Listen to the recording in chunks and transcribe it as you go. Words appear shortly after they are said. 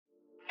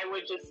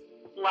would just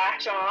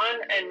latch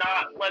on and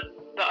not let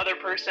the other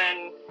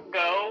person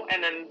go,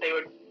 and then they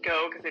would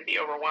go because they'd be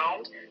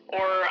overwhelmed, or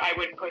I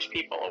would push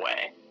people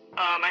away.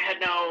 I had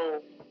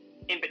no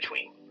in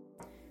between.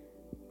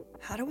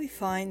 How do we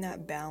find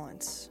that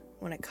balance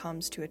when it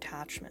comes to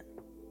attachment?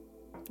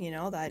 You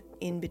know, that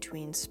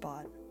in-between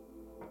spot.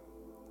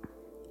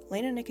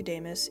 Lena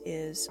Nicodemus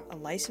is a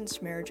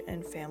licensed marriage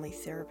and family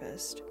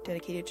therapist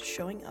dedicated to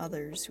showing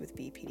others with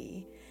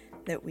BPD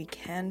that we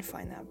can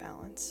find that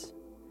balance.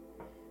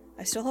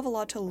 I still have a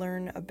lot to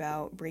learn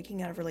about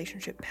breaking out of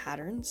relationship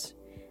patterns,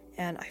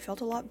 and I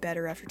felt a lot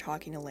better after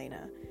talking to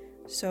Lena.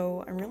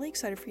 So I'm really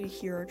excited for you to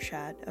hear our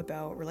chat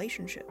about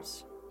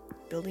relationships,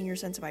 building your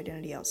sense of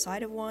identity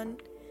outside of one,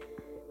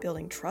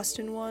 building trust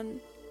in one,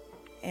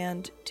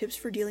 and tips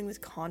for dealing with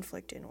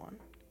conflict in one.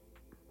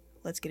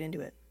 Let's get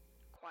into it.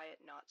 Quiet,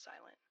 not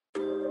silent.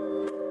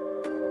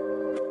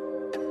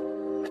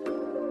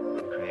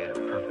 We create a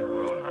perfect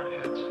world in our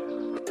heads.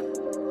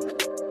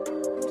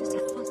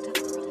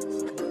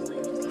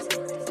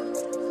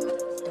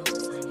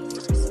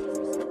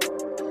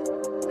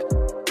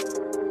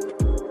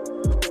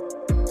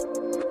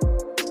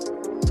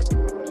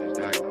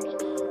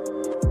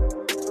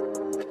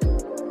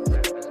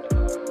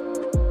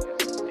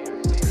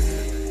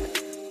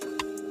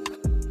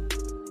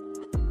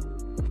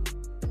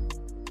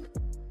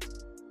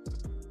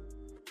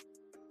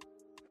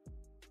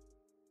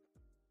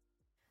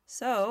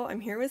 So I'm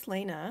here with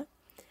Lena,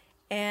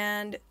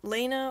 and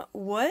Lena,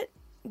 what's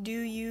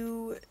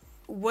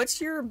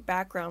your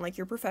background, like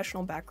your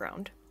professional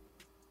background?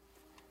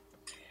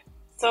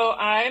 So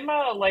I'm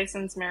a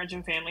licensed marriage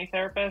and family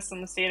therapist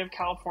in the state of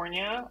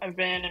California. I've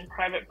been in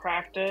private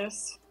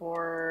practice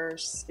for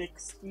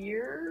 6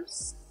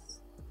 years,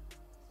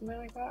 something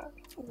like that.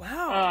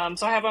 Wow.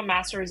 So I have a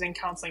master's in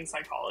counseling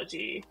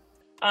psychology.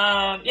 So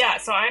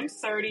I'm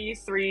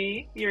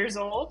 33 years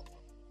old.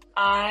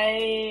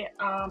 I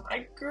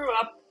grew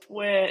up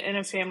in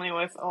a family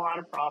with a lot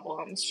of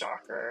problems.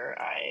 Shocker.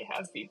 I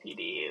have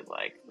BPD.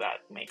 Like, that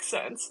makes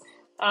sense.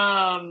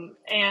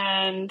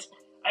 And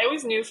I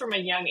always knew from a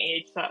young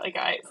age that,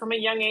 from a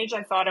young age,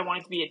 I thought I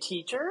wanted to be a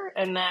teacher.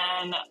 And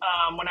then,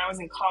 when I was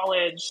in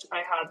college, I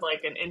had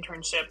like an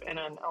internship in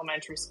an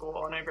elementary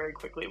school, and I very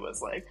quickly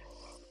was like,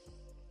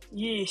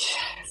 yeesh,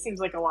 seems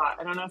like a lot.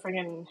 I don't know if I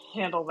can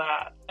handle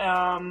that.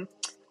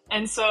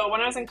 And so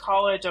when I was in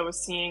college, I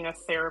was seeing a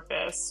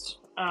therapist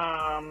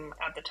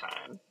at the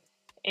time.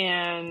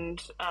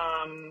 And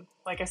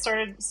I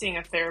started seeing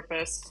a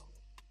therapist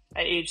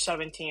at age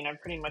 17. I've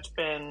pretty much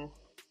been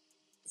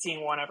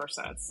seeing one ever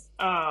since.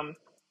 And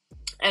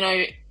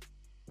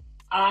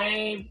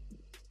I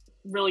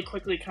really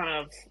quickly kind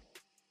of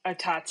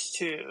attached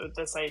to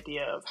this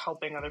idea of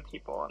helping other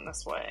people in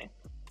this way.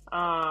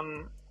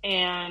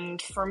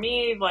 And for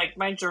me, like,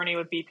 my journey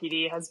with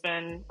BPD has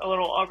been a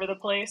little all over the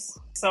place.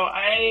 So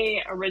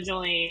I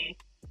originally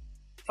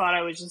thought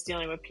I was just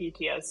dealing with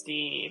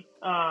PTSD.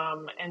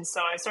 And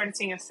so I started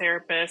seeing a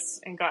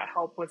therapist and got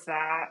help with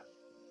that.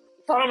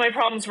 Thought all my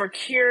problems were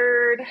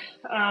cured.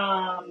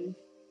 That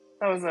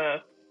was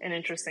an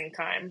interesting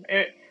time.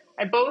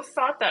 I both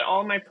thought that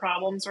all my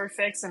problems were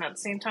fixed, and at the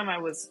same time, I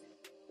was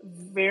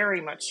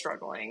very much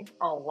struggling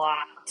a lot.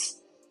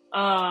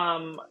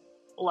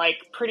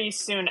 Pretty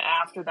soon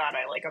after that,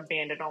 I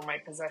abandoned all my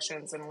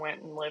possessions and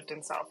went and lived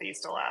in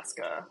Southeast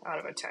Alaska out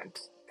of a tent,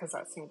 because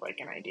that seemed like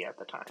an idea at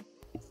the time.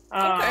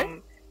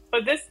 Okay.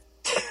 But this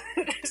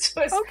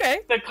was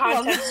the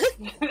context.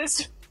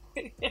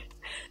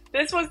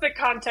 This was the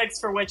context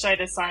for which I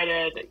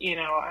decided,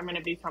 I'm going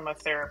to become a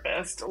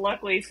therapist.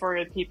 Luckily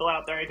for people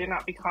out there, I did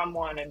not become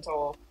one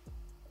until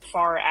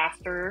far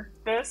after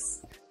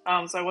this.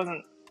 So I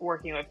wasn't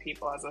working with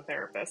people as a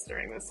therapist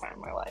during this time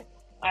in my life.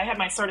 I had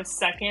my sort of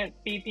second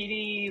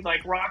BPD,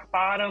 rock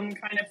bottom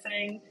kind of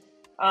thing,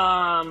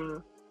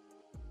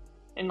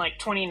 in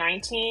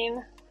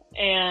 2019.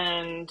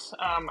 And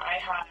I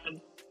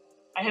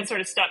had sort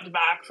of stepped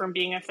back from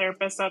being a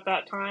therapist at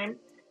that time,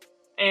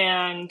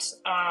 and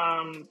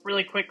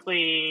really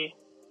quickly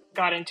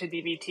got into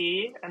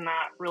DBT, and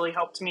that really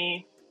helped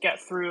me get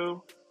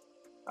through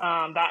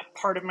that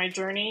part of my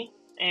journey.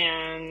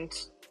 And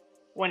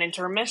went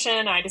into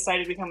remission. I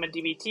decided to become a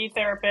DBT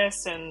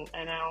therapist, and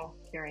now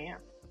here I am.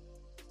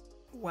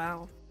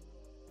 Wow.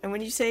 And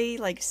when you say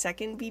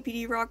second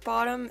BPD rock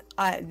bottom,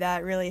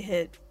 that really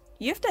hit.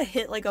 You have to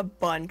hit a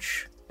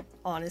bunch,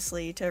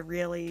 honestly, to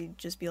really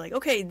just be like,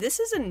 okay, this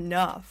is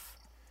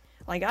enough.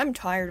 I'm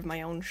tired of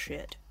my own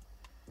shit,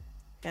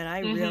 and I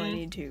really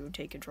need to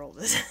take control of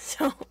this.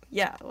 So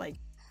yeah,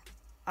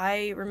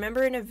 I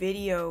remember in a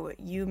video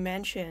you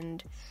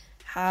mentioned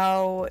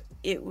how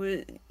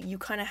you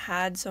kind of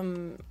had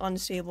some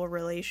unstable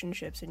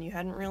relationships, and you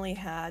hadn't really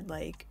had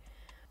a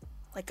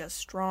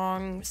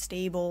strong,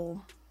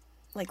 stable,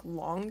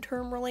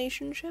 long-term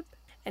relationship,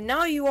 and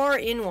now you are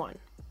in one.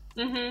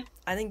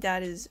 I think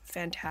that is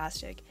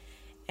fantastic.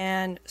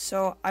 And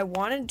so I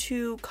wanted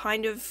to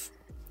kind of,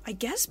 I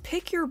guess,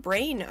 pick your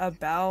brain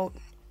about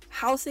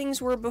how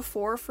things were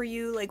before for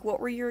you. What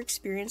were your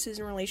experiences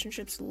in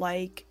relationships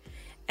like?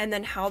 and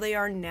then how they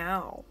are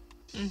now.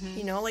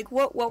 You know, like,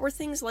 what were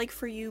things like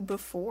for you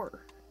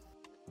before?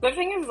 The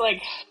thing is,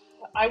 like,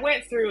 I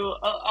went through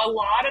a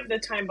lot of the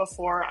time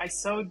before. I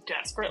so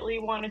desperately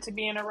wanted to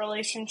be in a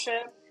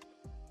relationship,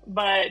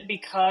 but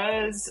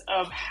because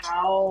of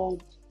how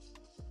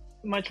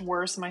much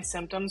worse my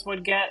symptoms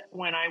would get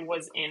when I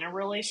was in a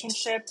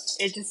relationship,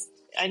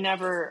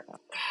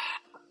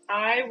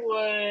 I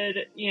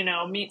would,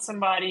 meet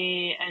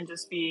somebody and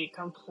just be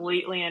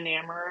completely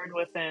enamored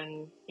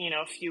within,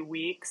 a few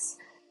weeks.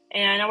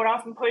 And I would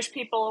often push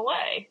people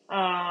away.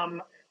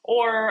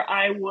 Or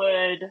I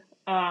would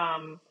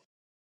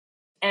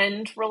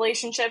end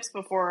relationships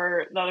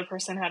before the other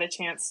person had a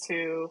chance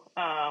to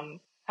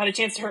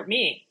hurt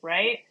me,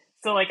 right?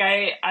 So like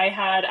I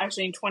had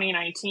actually in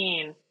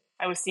 2019,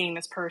 I was seeing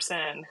this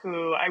person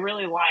who I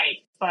really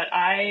liked, but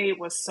I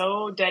was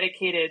so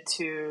dedicated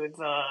to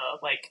the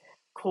like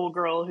cool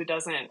girl who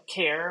doesn't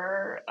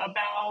care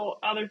about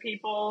other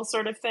people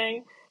sort of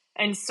thing.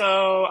 And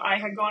so I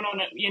had gone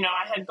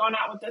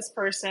out with this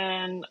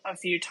person a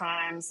few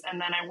times, and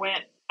then I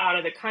went out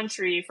of the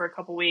country for a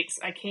couple weeks.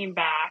 I came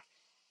back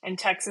and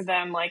texted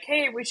them like,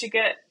 hey, we should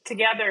get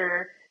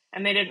together.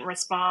 And they didn't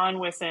respond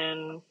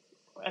within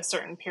a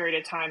certain period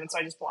of time. And so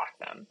I just blocked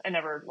them. I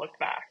never looked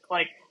back.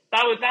 Like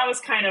that was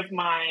kind of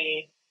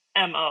my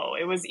MO.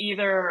 It was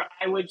either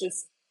I would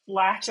just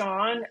latch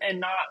on and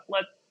not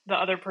let the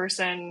other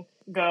person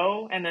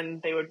go, and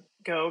then they would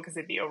go because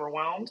they'd be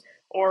overwhelmed,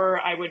 or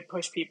I would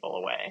push people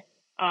away.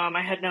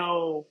 I had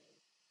no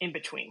in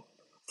between.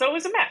 So it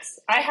was a mess.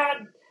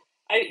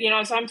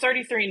 So I'm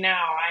 33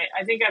 now.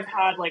 I think I've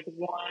had like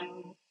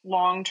one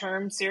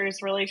long-term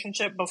serious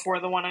relationship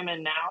before the one I'm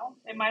in now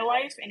in my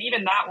life. And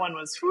even that one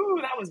was,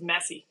 that was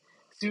messy,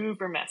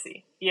 super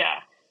messy.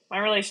 Yeah. My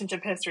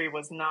relationship history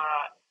was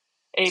not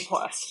A+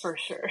 for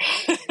sure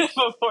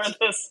before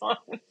this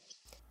one.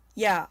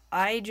 Yeah,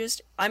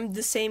 I'm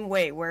the same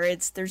way, where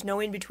there's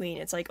no in between.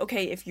 It's like,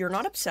 okay, if you're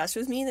not obsessed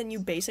with me, then you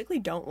basically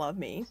don't love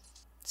me.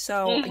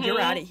 So you're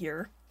out of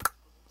here.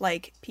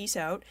 Like, peace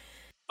out.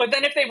 But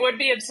then if they would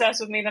be obsessed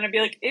with me, then I'd be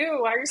like, ew,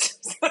 why are you so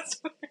obsessed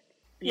with me?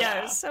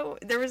 Yeah, so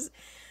there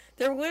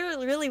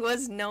really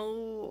was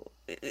no,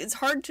 it's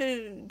hard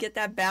to get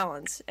that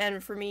balance.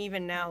 And for me,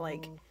 even now,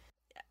 like,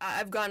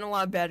 I've gotten a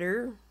lot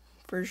better,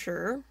 for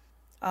sure.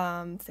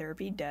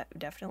 Therapy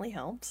definitely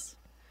helps.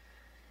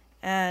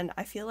 And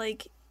I feel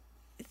like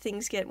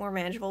things get more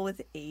manageable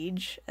with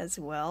age as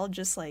well,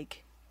 just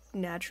like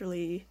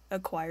naturally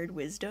acquired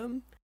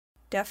wisdom.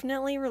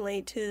 Definitely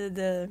relate to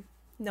the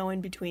no in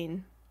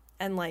between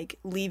and like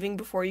leaving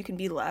before you can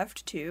be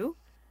left too.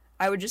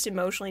 I would just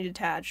emotionally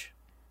detach.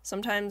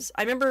 Sometimes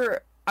I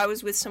remember I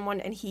was with someone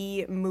and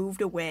he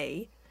moved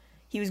away.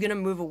 He was gonna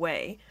move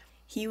away.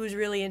 He was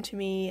really into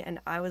me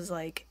and I was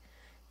like,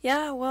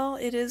 yeah, well,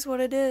 it is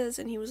what it is.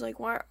 And he was like,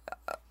 why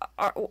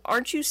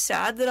aren't you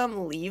sad that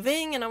I'm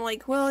leaving? And I'm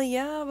like, well,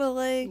 yeah, but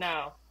like,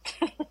 no.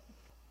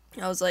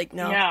 I was like,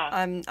 no, yeah.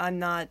 I'm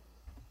not,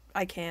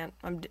 I can't.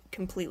 I'm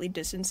completely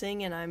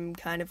distancing, and I'm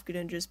kind of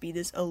gonna just be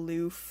this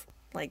aloof,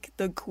 like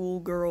the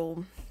cool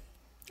girl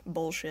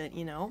bullshit,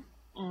 you know?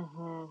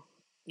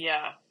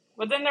 Yeah.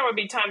 But then there would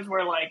be times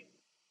where like,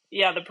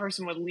 yeah, the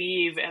person would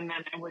leave and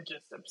then I would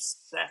just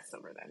obsess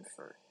over them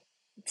for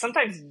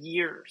sometimes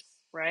years,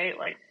 right?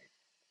 Like,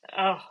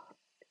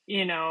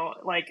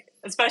 like,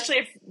 especially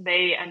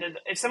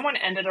if someone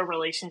ended a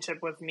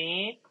relationship with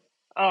me,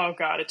 oh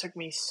God, it took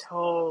me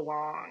so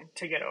long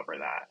to get over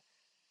that.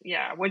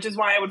 Yeah, which is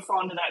why I would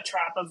fall into that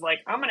trap of like,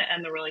 I'm going to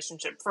end the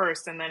relationship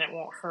first and then it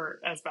won't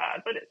hurt as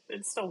bad, but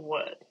it still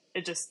would.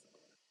 It just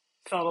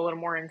felt a little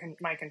more in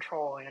my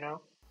control, you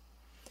know?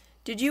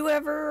 Did you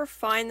ever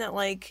find that,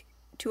 like,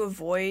 to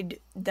avoid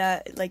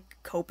that, like,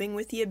 coping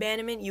with the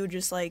abandonment, you would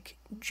just, like,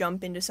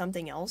 jump into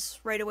something else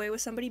right away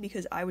with somebody?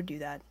 Because I would do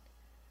that.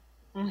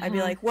 I'd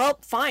be like, well,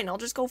 fine, I'll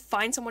just go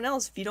find someone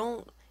else. If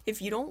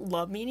you don't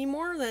love me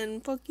anymore, then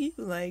fuck you.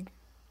 Like,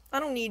 I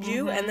don't need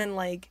you. And then,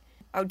 like,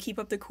 I would keep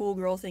up the cool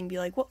girl thing, be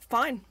like, well,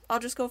 fine, I'll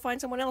just go find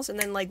someone else. And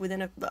then, like,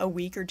 within a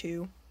week or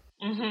two.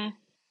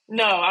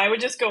 No, I would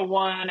just go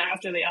one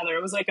after the other.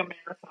 It was like a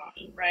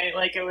marathon, right?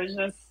 Like, it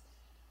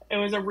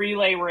was a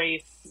relay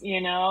race, you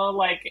know?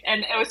 Like,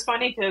 and it was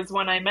funny because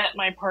when I met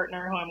my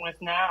partner who I'm with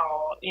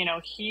now, you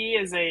know, he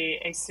is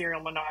a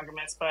serial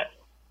monogamous, but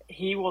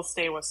he will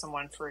stay with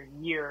someone for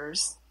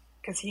years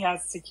because he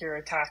has secure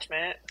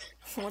attachment.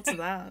 What's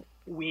that?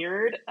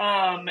 Weird.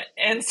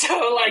 And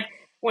so, like,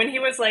 when he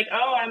was like,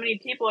 oh, how many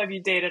people have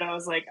you dated? I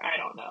was like, I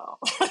don't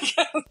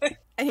know.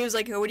 And he was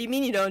like, oh, what do you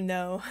mean you don't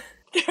know?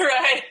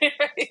 Right.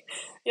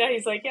 Yeah,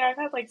 he's like, yeah, I've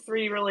had like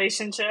 3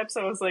 relationships.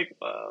 I was like,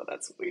 whoa,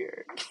 that's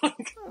weird. Oh,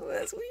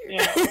 that's weird.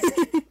 Yeah.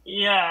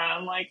 Yeah,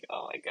 I'm like,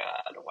 oh my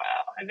God,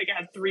 wow. I think I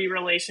had 3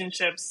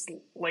 relationships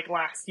like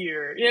last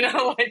year, you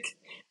know, like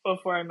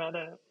before I met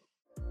him.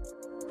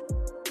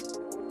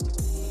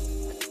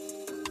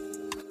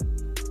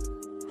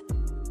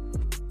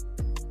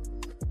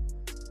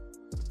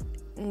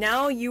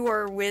 Now you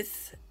are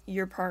with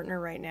your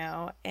partner right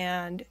now,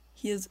 and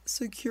he has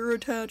secure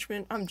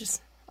attachment. I'm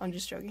I'm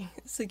just joking.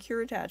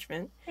 Secure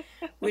attachment,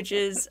 which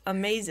is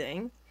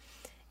amazing.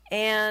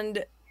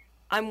 And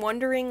I'm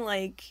wondering,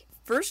 like,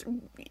 first,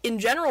 in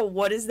general,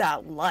 what is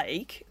that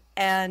like?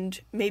 And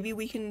maybe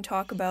we can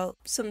talk about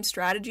some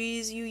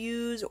strategies you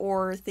use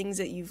or things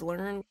that you've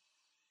learned.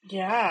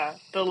 Yeah,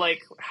 the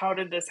like, how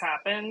did this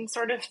happen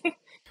sort of thing.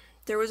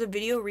 There was a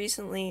video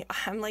recently,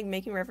 I'm like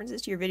making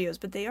references to your videos,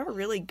 but they are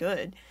really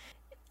good.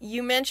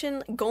 You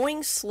mentioned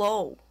going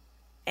slow,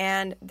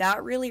 and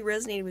that really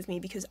resonated with me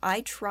because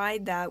I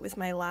tried that with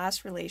my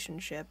last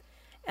relationship.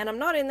 And I'm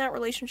not in that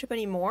relationship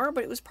anymore,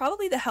 but it was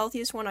probably the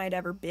healthiest one I'd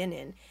ever been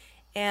in.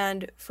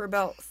 And for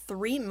about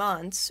 3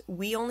 months,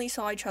 we only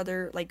saw each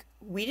other, like,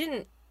 we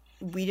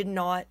did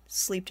not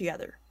sleep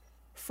together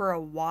for a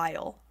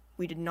while.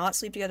 We did not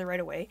sleep together right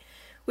away,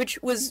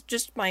 which was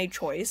just my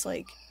choice.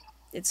 Like,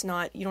 it's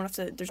not, you don't have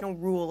to, there's no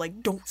rule,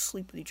 like, don't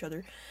sleep with each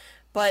other.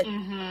 But,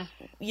 Mm-hmm.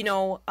 you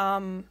know,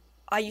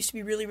 I used to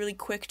be really, really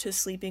quick to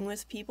sleeping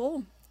with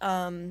people.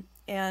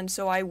 And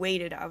so I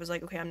waited. I was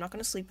like, okay, I'm not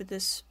going to sleep with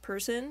this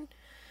person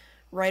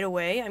right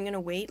away. I'm going to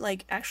wait,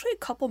 like, actually a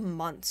couple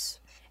months.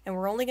 And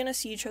we're only going to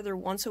see each other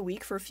once a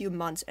week for a few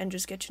months and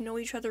just get to know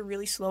each other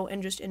really slow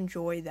and just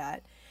enjoy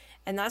that.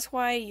 And that's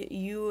why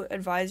you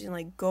advising,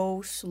 like,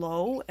 go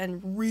slow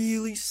and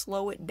really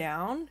slow it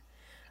down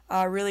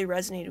really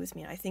resonated with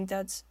me. I think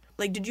that's,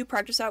 like, did you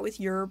practice that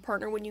with your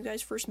partner when you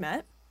guys first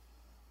met?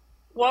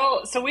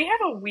 Well, so we have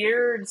a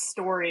weird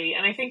story,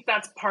 and I think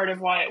that's part of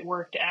why it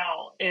worked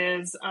out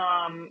is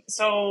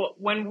so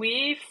when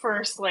we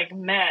first like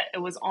met, it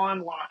was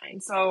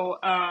online. So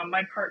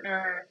my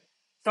partner,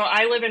 so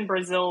I live in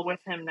Brazil with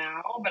him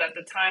now, but at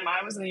the time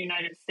I was in the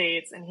United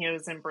States and he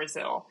was in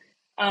Brazil.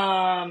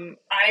 I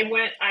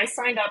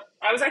signed up.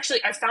 I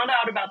found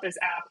out about this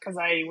app because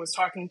I was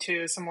talking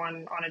to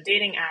someone on a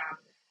dating app,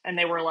 and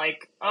they were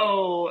like,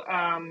 "Oh,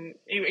 I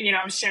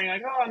was sharing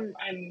like, oh,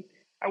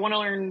 I want to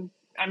learn.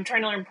 I'm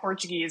trying to learn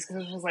Portuguese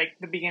because this was like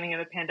the beginning of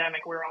the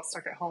pandemic. We were all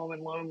stuck at home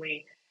and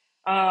lonely."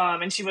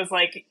 And she was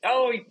like,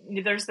 "Oh,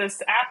 there's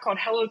this app called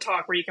Hello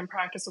Talk where you can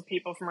practice with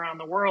people from around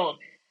the world."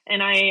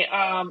 And I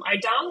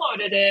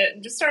downloaded it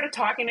and just started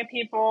talking to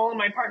people.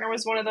 My partner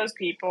was one of those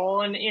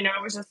people, and it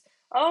was just,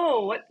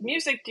 "Oh, what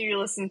music do you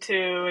listen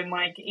to?" And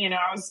like,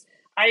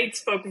 I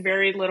spoke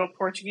very little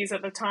Portuguese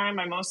at the time.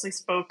 I mostly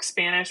spoke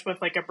Spanish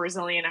with like a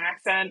Brazilian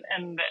accent,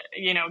 and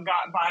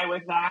got by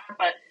with that.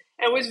 But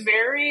it was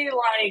very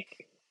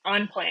like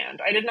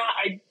unplanned.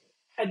 I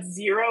had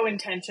zero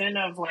intention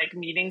of like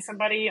meeting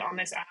somebody on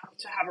this app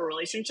to have a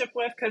relationship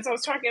with because I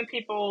was talking to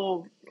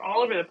people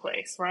all over the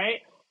place,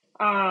 right?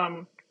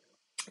 Um,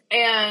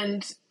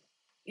 and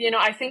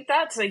I think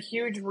that's a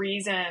huge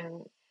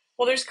reason.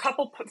 Well, there's a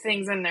couple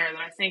things in there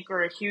that I think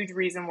are a huge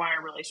reason why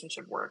our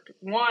relationship worked.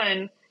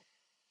 One,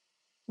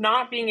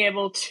 not being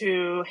able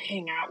to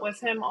hang out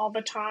with him all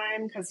the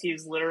time because he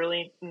was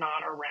literally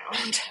not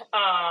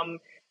around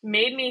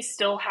made me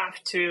still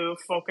have to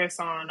focus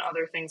on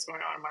other things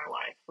going on in my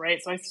life, right?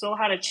 So I still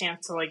had a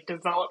chance to like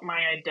develop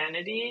my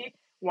identity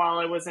while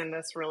I was in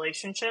this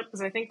relationship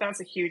because I think that's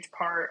a huge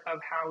part of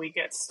how we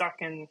get stuck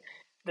in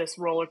this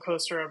roller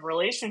coaster of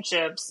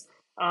relationships.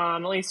 At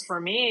least for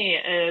me,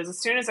 is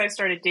as soon as I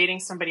started dating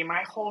somebody,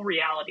 my whole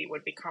reality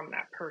would become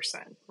that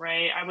person,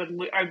 right?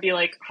 I'd be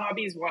like,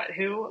 hobbies, what,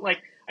 who?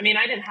 Like, I mean,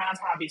 I didn't have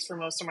hobbies for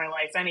most of my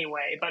life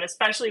anyway, but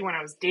especially when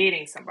I was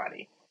dating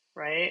somebody,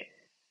 right?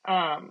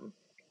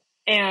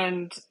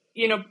 And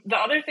the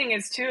other thing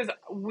is too is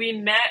we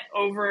met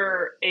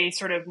over a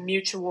sort of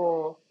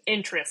mutual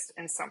interest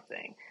in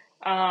something.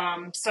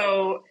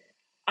 So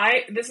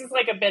this is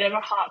like a bit of a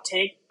hot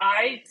take.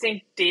 I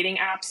think dating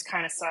apps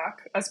kind of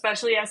suck,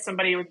 especially as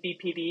somebody with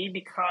BPD,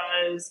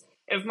 because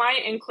if my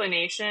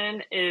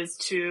inclination is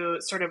to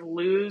sort of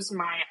lose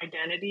my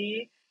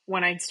identity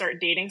when I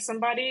start dating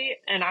somebody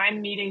and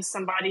I'm meeting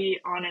somebody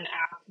on an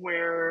app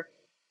where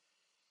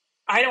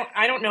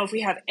I don't know if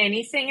we have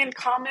anything in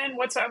common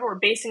whatsoever. We're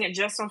basing it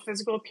just on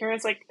physical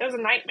appearance. Like, it was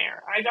a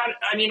nightmare.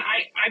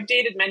 I've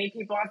dated many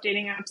people off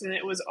dating apps, and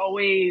it was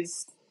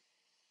always,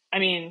 I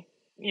mean,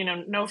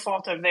 no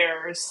fault of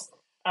theirs,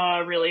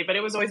 really, but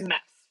it was always mess,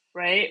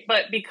 right?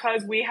 But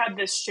because we had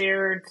this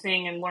shared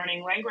thing in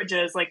learning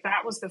languages, like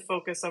that was the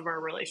focus of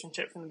our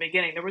relationship from the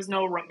beginning. There was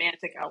no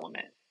romantic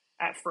element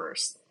at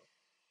first.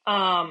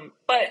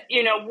 But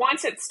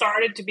once it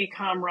started to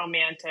become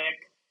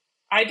romantic,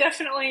 I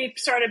definitely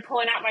started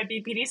pulling out my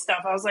BPD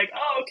stuff. I was like,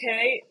 oh,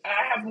 okay,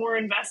 I have more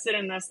invested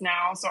in this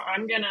now, so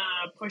I'm going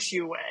to push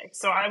you away.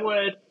 So I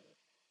would,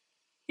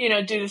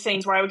 do the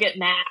things where I would get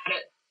mad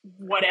at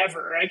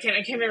whatever. I can't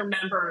even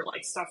remember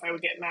like stuff I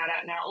would get mad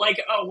at now.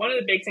 Like, oh, one of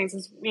the big things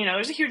is,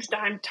 there's a huge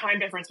time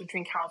difference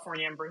between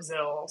California and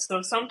Brazil.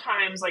 So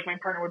sometimes like my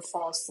partner would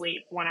fall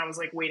asleep when I was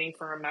like waiting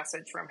for a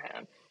message from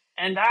him.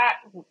 And that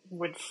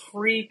would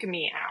freak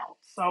me out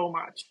so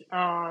much.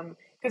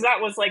 Because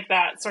that was like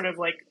that sort of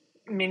like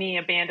mini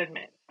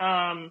abandonment.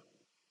 And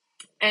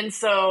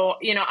so,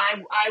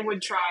 I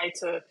would try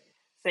to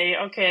say,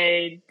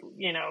 okay,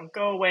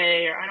 go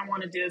away, or I don't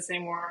want to do this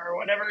anymore, or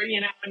whatever,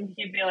 and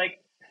he'd be like,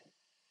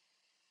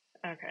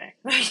 okay.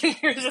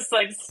 You're just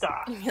like,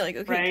 stop. You're like,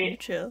 okay, can you Right?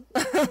 chill?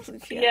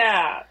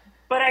 Yeah.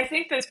 But I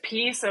think this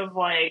piece of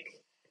like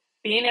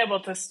being able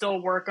to still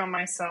work on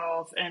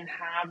myself and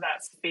have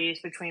that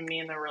space between me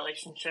and the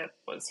relationship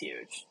was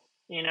huge.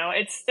 You know,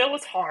 it still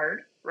was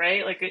hard,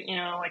 right? Like, you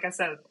know, like I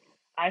said,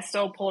 I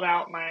still pulled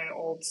out my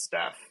old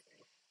stuff,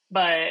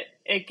 but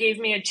it gave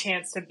me a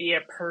chance to be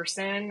a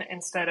person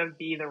instead of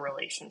be the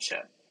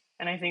relationship.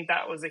 And I think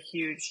that was a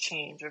huge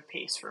change of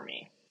pace for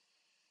me.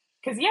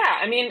 Cause yeah,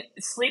 I mean,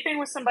 sleeping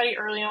with somebody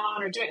early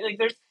on or doing like,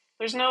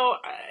 there's no,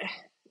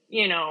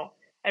 you know,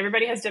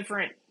 everybody has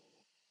different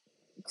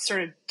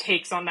sort of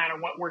takes on that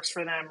and what works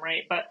for them,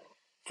 right? But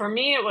for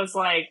me, it was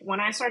like when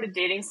I started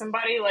dating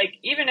somebody, like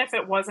even if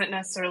it wasn't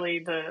necessarily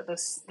the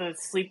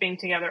sleeping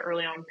together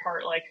early on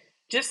part, like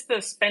just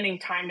the spending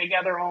time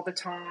together all the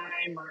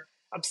time or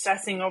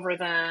obsessing over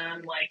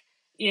them, like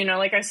you know,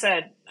 like I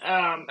said,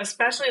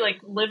 especially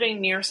like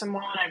living near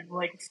someone, I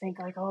like think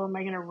like, oh, am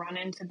I going to run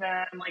into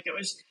them? Like it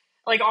was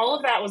like all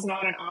of that was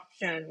not an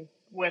option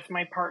with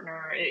my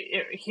partner.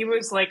 He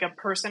was like a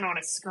person on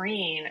a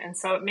screen, and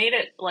so it made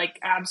it like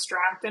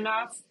abstract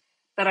enough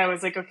that I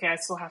was like, okay, I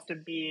still have to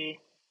be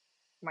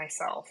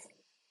myself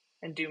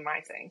and do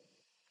my thing,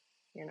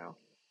 you know.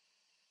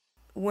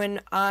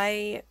 When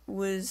I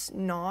was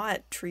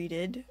not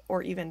treated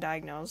or even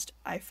diagnosed,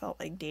 I felt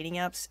like dating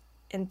apps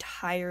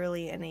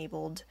entirely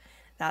enabled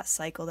that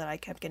cycle that I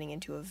kept getting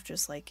into of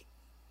just like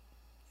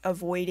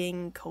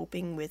avoiding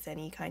coping with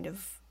any kind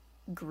of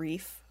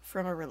grief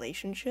from a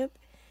relationship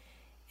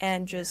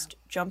and just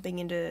jumping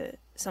into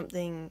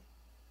something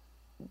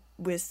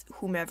with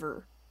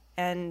whomever.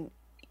 And,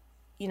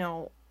 you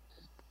know,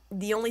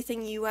 the only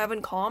thing you have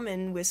in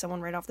common with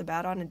someone right off the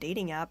bat on a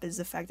dating app is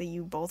the fact that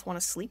you both want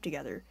to sleep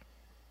together.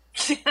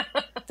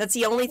 That's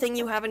the only thing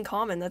you have in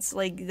common. That's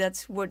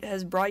what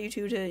has brought you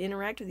two to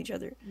interact with each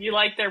other. You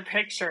like their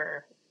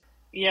picture.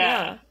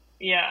 Yeah.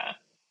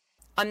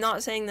 I'm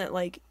not saying that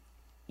like,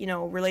 you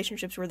know,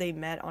 relationships where they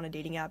met on a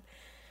dating app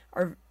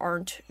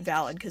aren't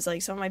valid, because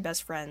like some of my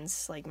best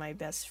friends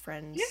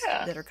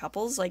that are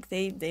couples, like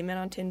they met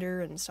on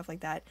Tinder and stuff like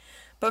that.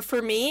 But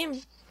for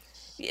me,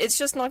 it's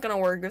just not gonna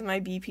work with my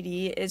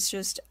BPD. It's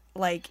just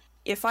like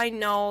if I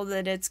know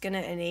that it's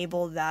gonna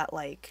enable that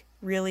like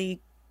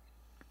really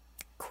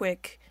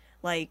quick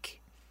like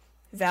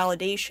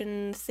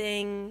validation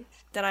thing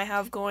that I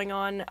have going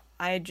on,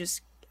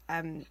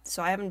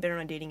 so I haven't been on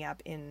a dating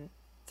app in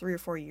 3 or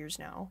 4 years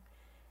now,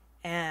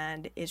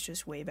 and it's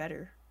just way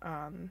better.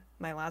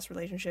 My last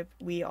relationship,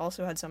 we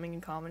also had something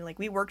in common. Like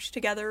we worked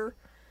together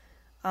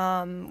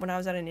when I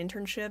was at an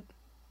internship,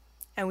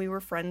 and we were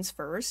friends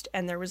first,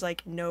 and there was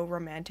like no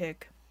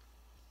romantic,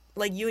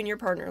 like you and your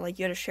partner, like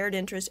you had a shared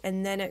interest,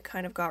 and then it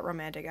kind of got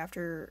romantic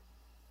after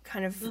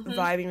kind of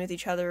vibing with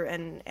each other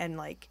and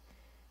like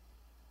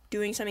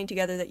doing something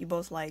together that you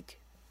both like.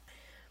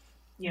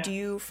 Yeah. Do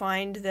you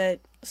find that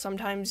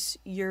sometimes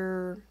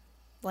your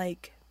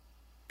like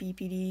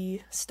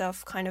BPD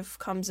stuff kind of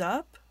comes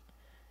up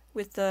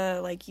with the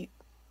like you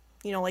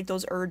know like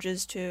those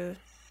urges to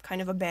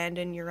kind of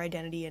abandon your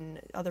identity in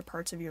other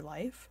parts of your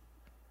life?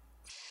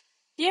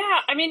 Yeah,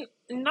 I mean,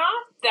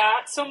 not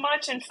that so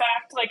much. In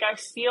fact, like I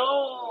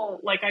feel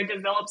like I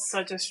developed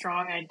such a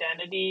strong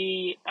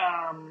identity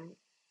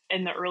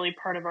in the early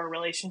part of our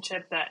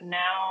relationship that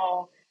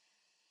now,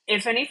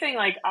 if anything,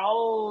 like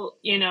I'll,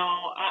 you know,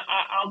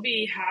 I'll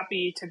be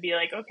happy to be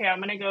like, okay, I'm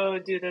gonna go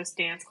do this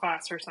dance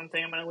class or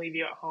something. I'm gonna leave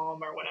you at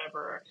home or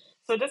whatever.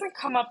 So it doesn't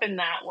come up in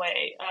that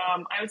way.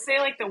 I would say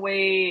like the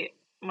way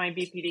my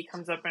BPD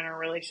comes up in a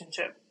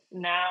relationship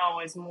now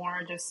is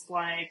more just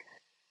like,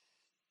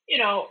 you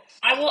know,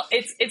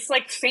 it's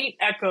like faint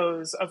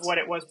echoes of what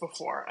it was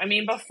before. I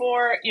mean,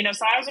 before, you know,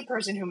 so I was a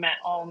person who met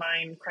all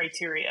 9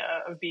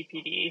 criteria of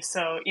BPD.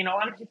 So, you know, a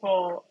lot of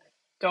people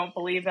don't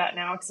believe that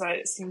now because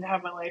I seem to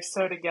have my life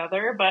so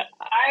together. But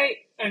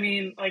I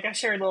mean, like I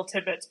shared little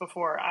tidbits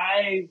before,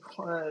 I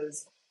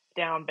was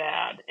down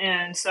bad.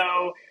 And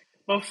so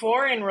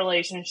before in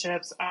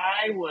relationships,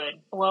 I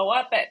would blow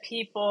up at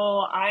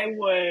people. I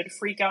would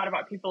freak out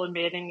about people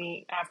invading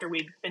me after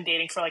we'd been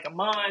dating for like a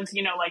month,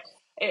 you know, like,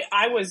 it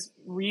was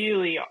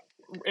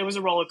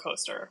a roller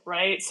coaster,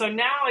 right? So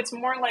now it's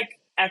more like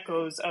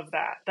echoes of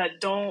that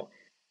don't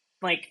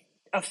like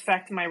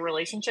affect my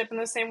relationship in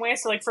the same way.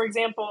 So like, for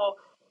example,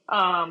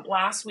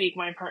 last week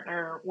my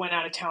partner went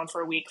out of town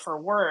for a week for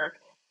work.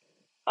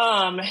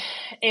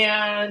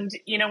 And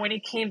you know, when he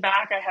came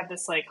back, I had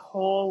this like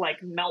whole like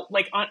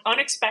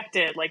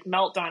unexpected like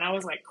meltdown. I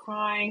was like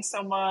crying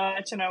so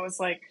much, and I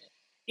was like,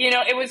 you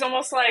know, it was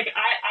almost like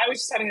I was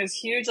just having this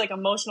huge like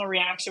emotional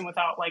reaction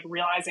without like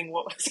realizing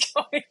what was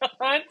going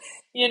on,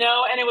 you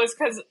know. And it was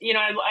because, you know,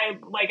 I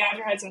like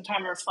after I had some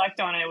time to reflect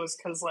on it, it was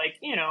because like,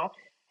 you know,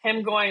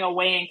 him going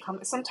away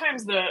and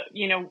sometimes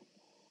you know,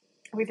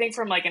 we think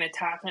from like an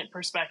attachment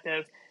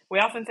perspective, we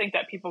often think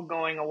that people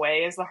going away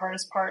is the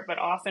hardest part, but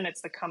often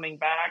it's the coming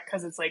back,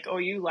 because it's like, oh,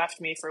 you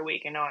left me for a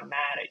week and now I'm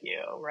mad at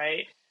you,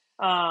 right?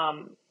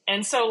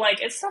 And so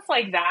like it's stuff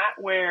like that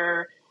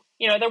where,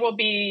 there will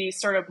be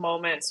sort of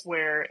moments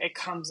where it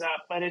comes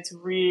up, but it's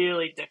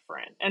really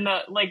different. And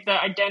the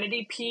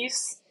identity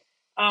piece,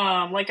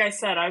 like I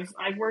said,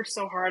 I've worked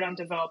so hard on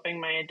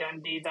developing my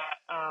identity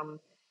that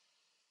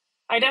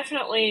I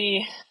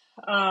definitely,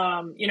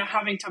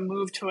 having to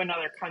move to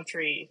another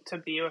country to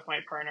be with my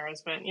partner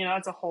has been,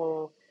 that's a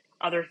whole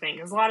other thing.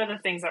 Because a lot of the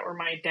things that were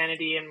my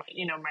identity and,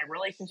 my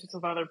relationships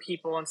with other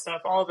people and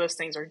stuff, all of those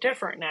things are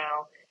different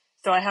now.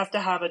 So I have to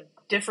have a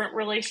different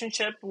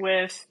relationship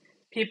with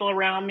people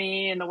around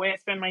me and the way I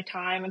spend my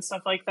time and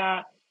stuff like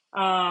that.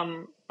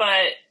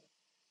 But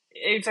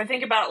if I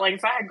think about, like,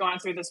 if I had gone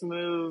through this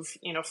move,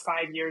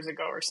 5 years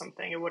ago or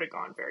something, it would have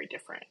gone very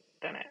different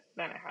than it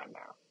had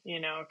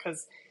now,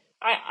 because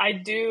I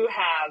do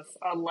have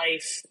a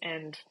life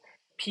and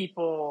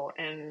people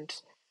and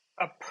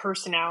a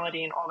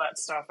personality and all that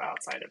stuff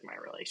outside of my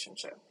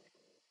relationship.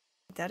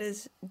 That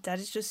is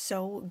just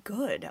so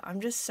good.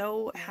 I'm just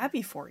so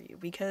happy for you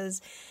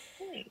because,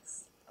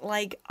 Thanks.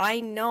 like,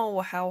 I know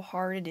how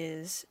hard it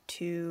is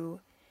to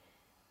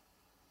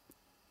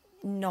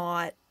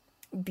not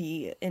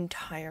be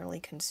entirely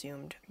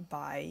consumed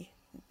by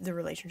the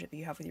relationship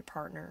you have with your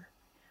partner.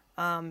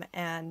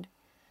 And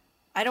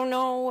I don't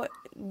know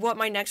what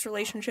my next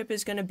relationship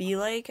is going to be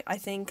like. I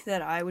think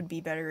that I would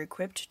be better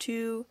equipped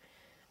to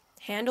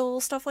handle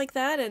stuff like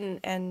that.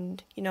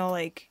 And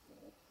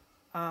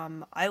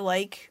I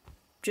like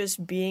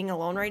just being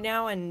alone right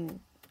now and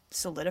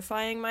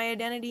solidifying my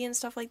identity and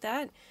stuff like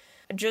that.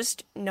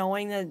 Just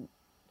knowing that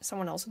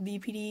someone else with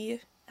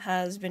BPD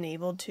has been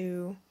able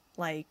to,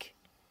 like,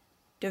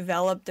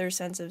 develop their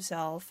sense of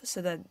self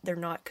so that they're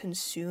not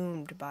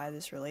consumed by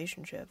this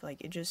relationship.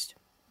 Like, it just,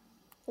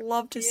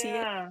 love to see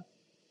it.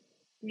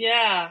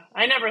 Yeah,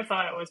 I never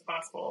thought it was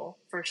possible,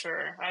 for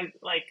sure.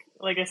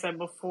 Like I said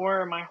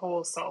before, my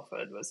whole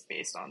selfhood was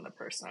based on the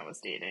person I was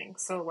dating.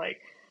 So,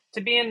 like,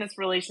 to be in this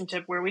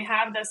relationship where we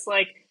have this,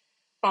 like,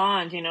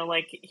 bond,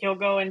 like, he'll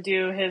go and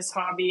do his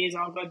hobbies,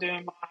 I'll go do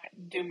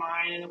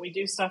mine, and then we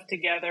do stuff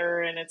together,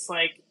 and it's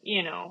like,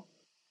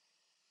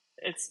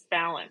 it's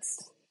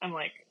balanced. I'm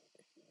like,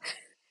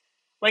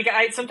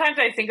 sometimes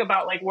I think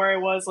about, like, where I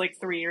was, like,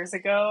 3 years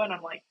ago, and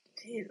I'm like,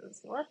 Jesus,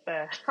 what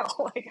the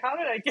hell? Like, how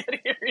did I get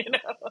here,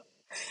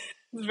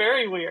 It's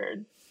very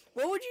weird.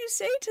 What would you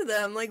say to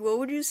them? Like, what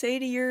would you say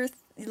to your,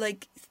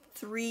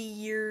 3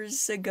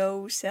 years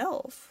ago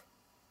self?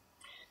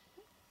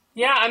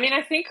 Yeah, I mean,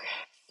 I think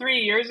 3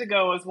 years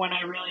ago was when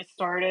I really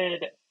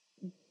started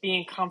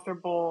being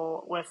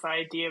comfortable with the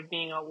idea of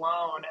being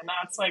alone. And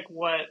that's, like,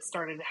 what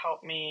started to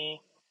help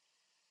me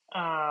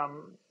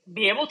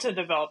be able to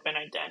develop an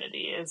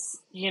identity is,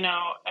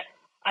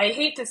 I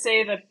hate to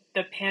say that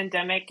the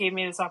pandemic gave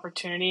me this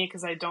opportunity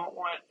because I don't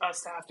want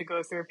us to have to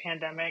go through a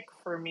pandemic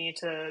for me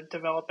to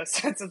develop a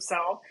sense of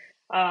self.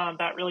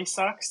 That really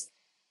sucks.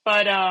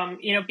 But,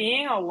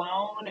 being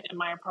alone in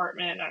my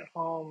apartment at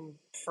home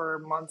for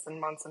months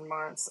and months and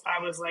months,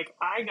 I was like,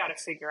 I got to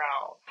figure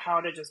out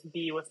how to just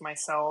be with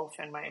myself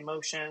and my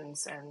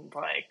emotions. And,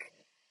 like,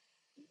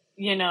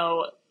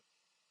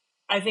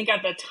 I think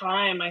at the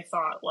time I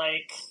thought,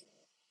 like,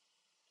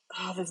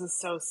 oh, this is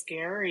so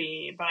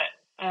scary. But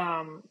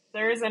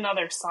there is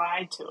another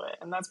side to it.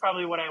 And that's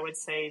probably what I would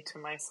say to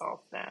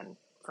myself then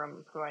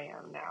from who I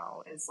am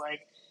now is,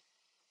 like,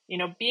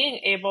 being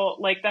able,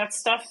 like, that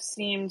stuff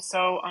seemed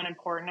so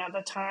unimportant at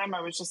the time.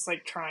 I was just,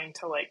 like, trying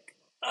to, like,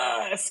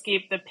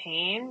 escape the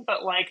pain.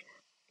 But, like,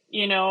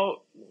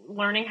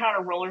 learning how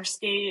to roller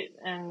skate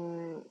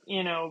and,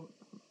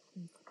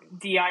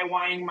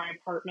 DIYing my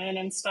apartment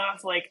and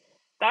stuff, like,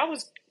 that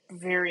was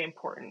very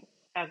important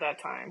at that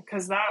time.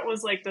 Because that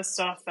was, like, the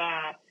stuff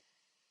that,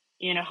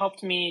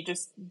 helped me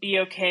just be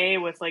okay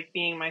with, like,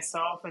 being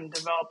myself and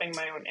developing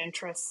my own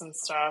interests and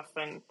stuff.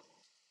 And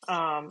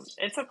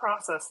it's a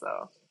process,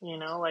 though,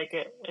 like,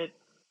 it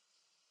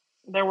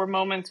there were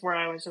moments where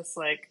I was just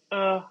like,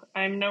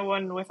 I'm no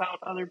one without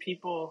other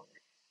people.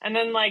 And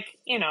then, like,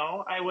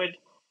 I would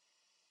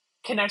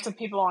connect with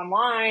people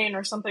online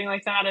or something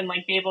like that and,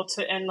 like, be able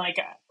to, and, like,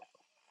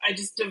 I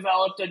just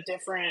developed a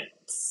different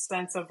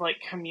sense of, like,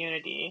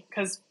 community.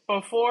 Because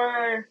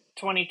before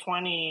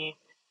 2020,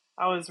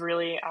 I was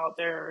really out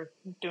there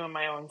doing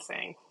my own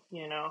thing,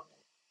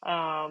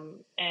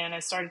 and I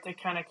started to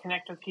kind of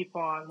connect with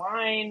people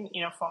online,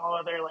 follow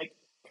other, like,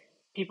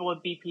 people with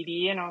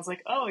BPD, and I was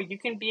like, oh, you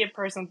can be a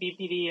person with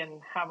BPD and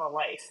have a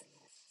life.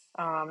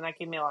 That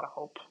gave me a lot of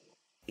hope.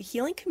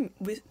 Healing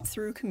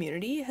through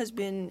community has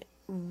been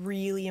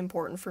really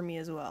important for me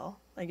as well,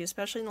 like,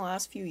 especially in the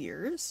last few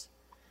years.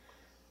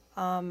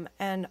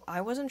 And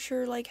I wasn't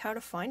sure, like, how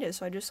to find it,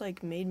 so I just,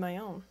 like, made my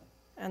own.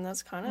 And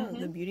that's kind of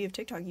the beauty of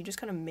TikTok. You just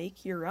kind of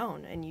make your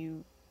own, and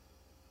you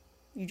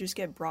just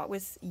get brought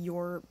with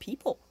your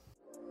people.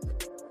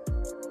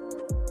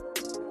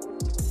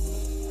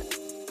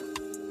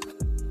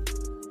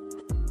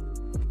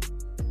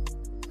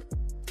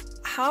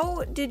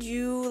 How did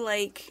you,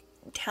 like,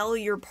 tell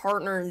your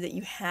partner that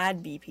you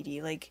had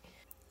BPD? Like,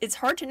 it's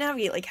hard to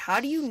navigate. Like, how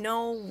do you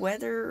know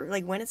whether,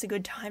 like, when it's a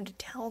good time to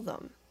tell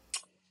them?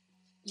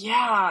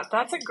 Yeah,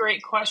 that's a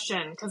great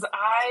question because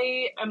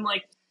I am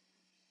like,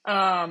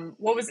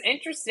 what was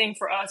interesting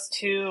for us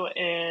too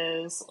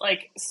is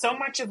like so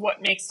much of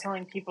what makes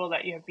telling people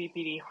that you have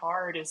BPD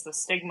hard is the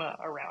stigma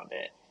around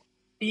it.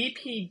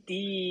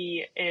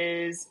 BPD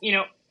is,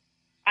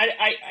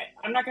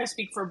 I'm not going to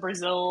speak for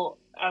Brazil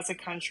as a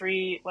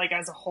country, like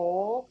as a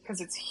whole,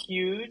 because it's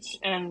huge,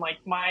 and like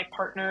my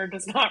partner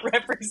does not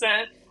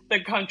represent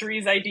the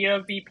country's idea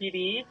of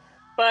BPD.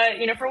 But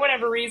for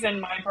whatever reason,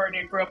 my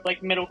partner grew up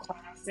like middle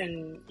class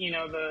in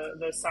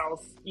the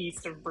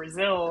southeast of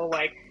Brazil,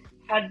 like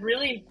had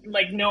really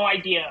like no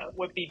idea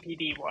what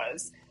BPD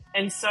was.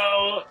 And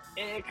so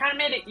it kind of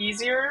made it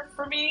easier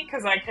for me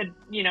because I could,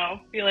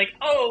 be like,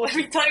 oh, let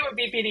me tell you what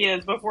BPD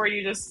is before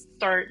you just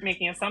start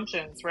making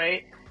assumptions,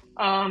 right?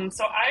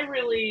 So I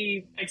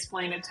really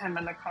explained it to him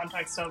in the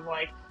context of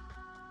like,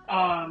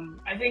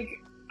 I think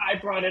I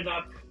brought it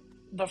up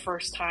the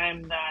first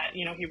time that,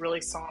 he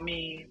really saw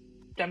me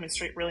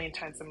demonstrate really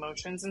intense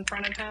emotions in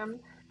front of him.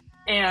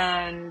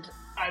 And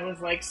I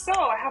was like, so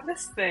I have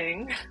this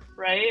thing,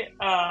 right?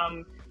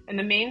 And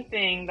the main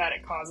thing that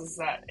it causes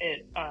that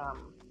it,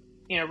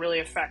 really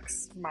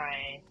affects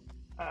my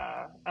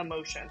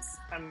emotions.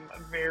 I'm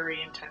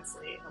very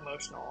intensely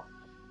emotional.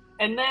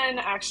 And then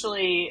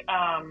actually,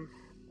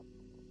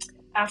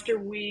 after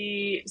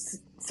we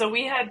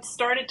had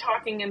started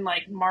talking in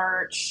like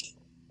March,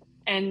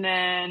 and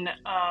then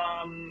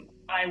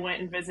I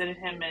went and visited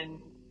him in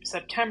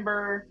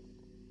September,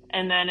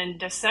 and then in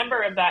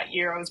December of that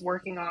year I was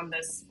working on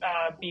this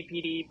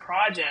BPD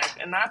project,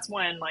 and that's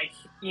when like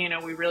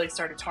we really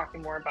started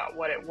talking more about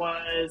what it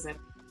was, and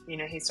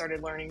he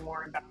started learning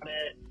more about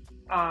it.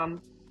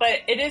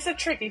 But it is a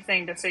tricky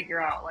thing to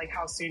figure out, like,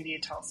 how soon do you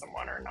tell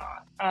someone or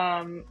not?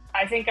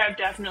 I think I've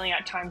definitely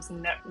at times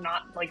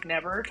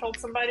never told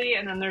somebody,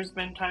 and then there's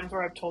been times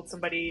where I've told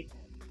somebody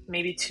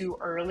maybe too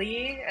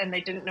early and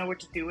they didn't know what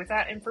to do with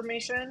that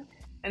information.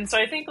 And so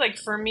I think, like,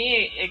 for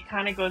me, it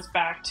kind of goes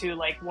back to,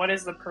 like, what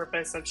is the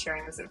purpose of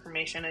sharing this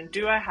information? And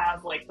do I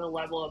have, like, the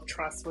level of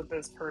trust with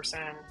this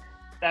person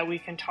that we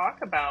can talk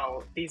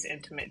about these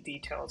intimate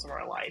details of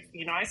our life?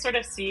 I sort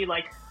of see,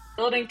 like,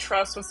 building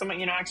trust with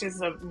someone, actually this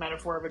is a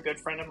metaphor of a good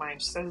friend of mine.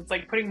 She says it's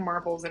like putting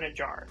marbles in a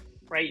jar,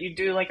 right? You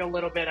do like a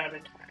little bit at a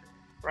time,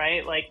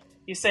 right? Like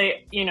you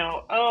say,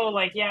 oh,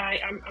 like, yeah,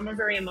 I'm a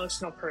very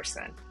emotional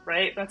person,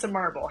 right? That's a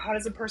marble. How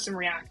does a person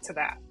react to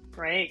that,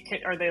 right?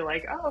 Are they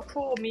like, oh,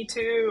 cool, me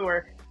too?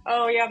 Or,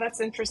 oh, yeah, that's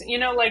interesting.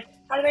 Like,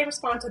 how do they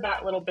respond to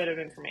that little bit of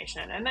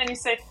information? And then you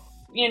say,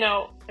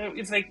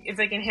 if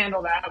they can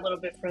handle that a little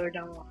bit further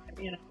down the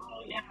line,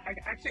 oh, yeah, I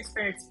actually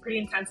experience pretty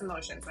intense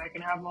emotions. I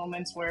can have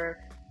moments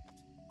where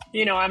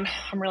I'm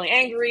really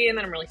angry, and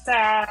then I'm really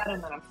sad,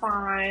 and then I'm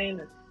fine.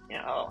 And,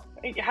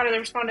 how do they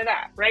respond to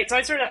that, right? So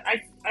I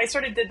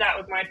sort of did that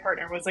with my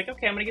partner. Was like,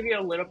 okay, I'm going to give you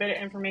a little bit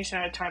of information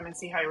at a time and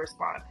see how you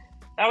respond.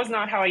 That was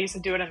not how I used to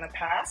do it in the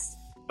past.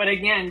 But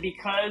again,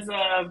 because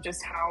of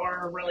just how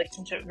our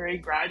relationship very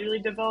gradually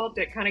developed,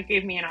 it kind of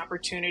gave me an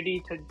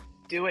opportunity to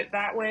do it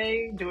that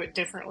way, do it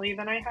differently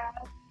than I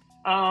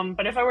had.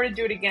 But if I were to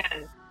do it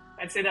again,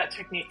 I'd say that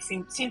technique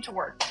seemed to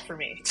work for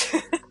me.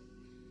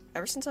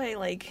 Ever since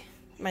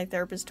my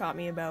therapist taught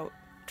me about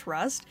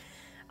trust,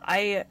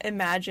 I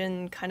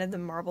imagine kind of the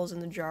marbles in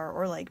the jar,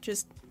 or like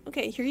just,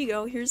 okay, here you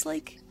go, here's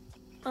like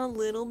a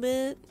little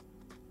bit,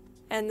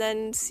 and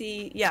then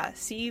see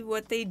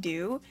what they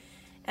do.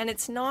 And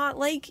it's not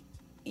like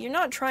you're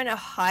not trying to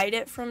hide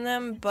it from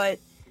them, but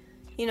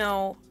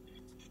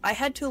I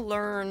had to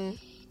learn,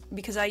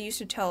 because I used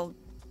to tell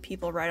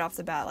people right off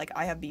the bat, like,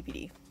 I have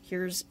BPD,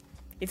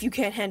 if you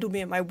can't handle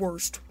me at my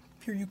worst,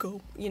 here you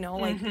go,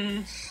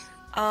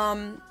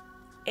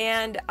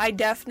 and I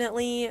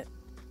definitely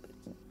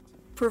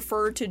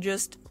prefer to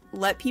just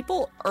let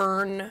people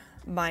earn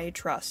my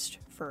trust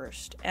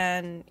first.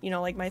 And,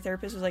 like, my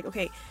therapist was like,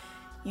 okay,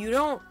 you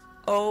don't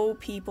owe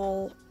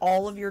people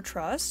all of your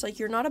trust. Like,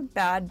 you're not a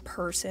bad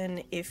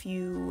person if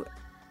you,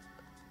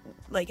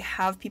 like,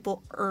 have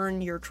people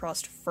earn your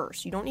trust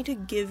first. You don't need to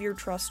give your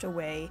trust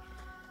away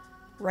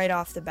right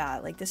off the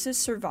bat. Like, this is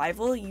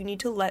survival. You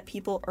need to let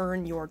people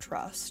earn your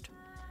trust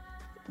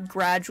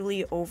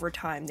gradually over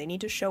time. They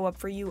need to show up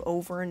for you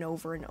over and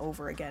over and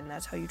over again.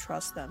 That's how you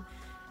trust them.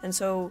 And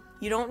so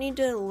you don't need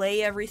to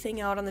lay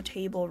everything out on the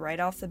table right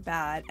off the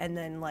bat and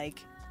then,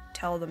 like,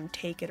 tell them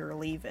take it or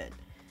leave it.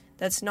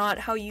 That's not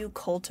how you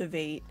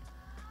cultivate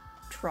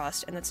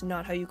trust, and that's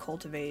not how you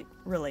cultivate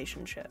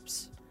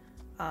relationships.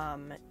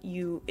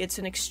 It's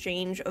an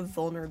exchange of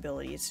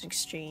vulnerability. It's an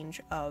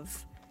exchange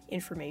of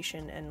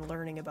information and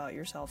learning about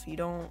yourself. You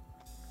don't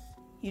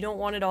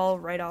want it all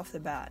right off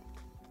the bat.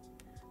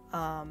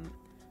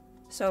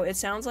 So it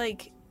sounds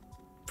like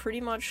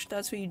pretty much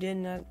that's what you did,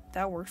 and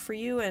that worked for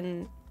you,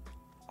 and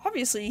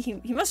obviously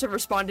he must have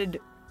responded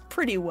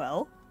pretty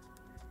well.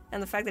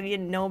 And the fact that he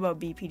didn't know about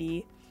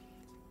BPD,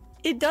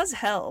 it does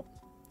help.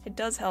 It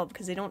does help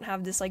because they don't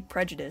have this, like,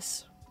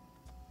 prejudice.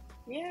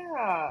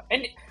 Yeah.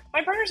 And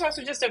my partner's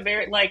also just a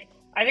very, like,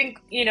 I think,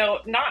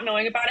 not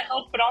knowing about it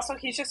helped, but also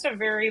he's just a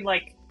very,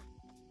 like,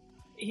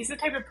 he's the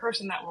type of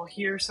person that will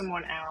hear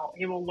someone out.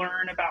 He will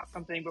learn about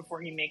something before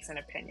he makes an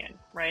opinion,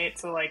 right?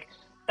 So like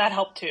that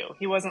helped too.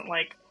 He wasn't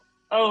like,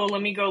 oh,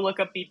 let me go look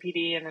up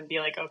BPD and then be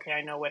like, okay,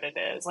 I know what it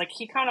is. Like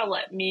he kind of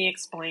let me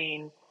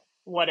explain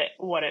what it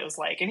was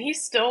like, and he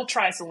still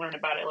tries to learn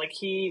about it. Like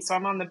so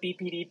I'm on the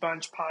BPD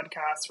Bunch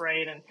podcast,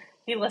 right? And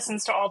he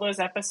listens to all those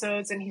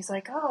episodes, and he's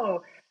like,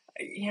 oh,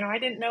 I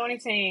didn't know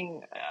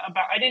anything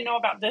I didn't know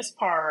about this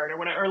part or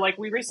whatever. Or like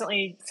we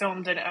recently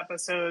filmed an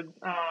episode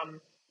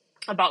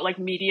about like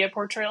media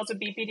portrayals of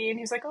BPD, and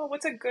he's like, oh,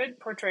 what's a good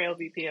portrayal of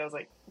BPD? I was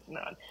like,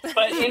 none.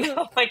 But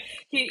like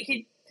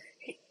he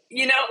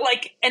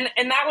like,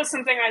 and that was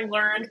something I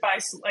learned by,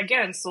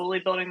 again, slowly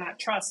building that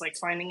trust, like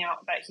finding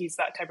out that he's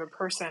that type of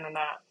person, and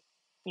that,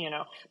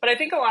 but I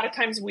think a lot of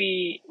times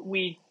we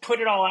put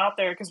it all out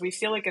there because we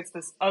feel like it's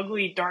this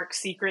ugly, dark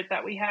secret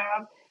that we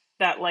have,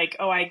 that like,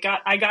 oh, I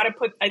gotta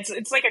put,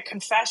 it's like a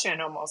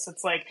confession almost.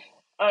 It's like,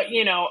 oh,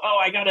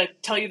 I gotta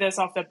tell you this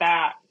off the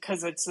bat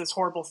because it's this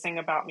horrible thing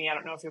about me. I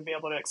don't know if you'll be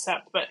able to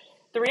accept, but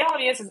the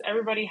reality is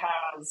everybody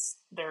has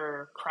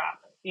their crap,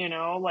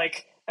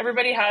 like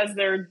everybody has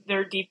their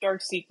deep,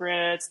 dark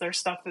secrets, their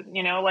stuff that,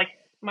 like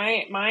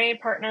my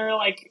partner,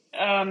 like,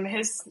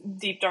 his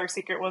deep, dark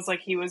secret was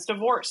like, he was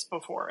divorced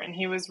before, and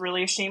he was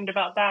really ashamed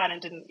about that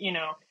and didn't,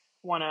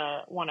 want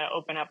to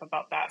open up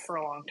about that for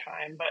a long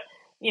time. But,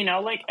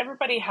 like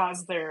everybody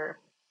has their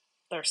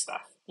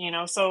stuff,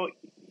 so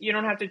you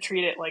don't have to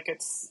treat it like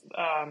it's,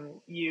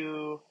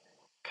 you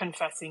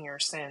confessing your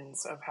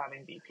sins of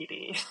having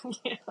BPD.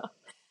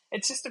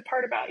 It's just a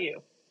part about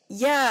you.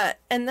 Yeah,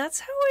 and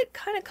that's how it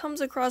kind of comes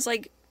across.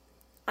 Like,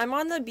 I'm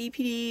on the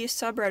BPD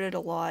subreddit a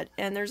lot,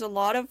 and there's a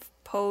lot of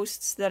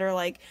posts that are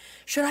like,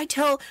 should I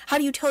tell, how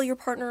do you tell your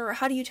partner, or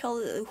how do you tell,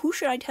 who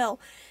should I tell?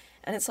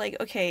 And it's like,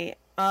 okay,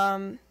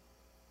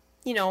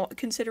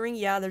 considering,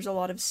 yeah, there's a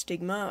lot of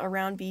stigma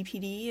around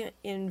BPD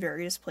in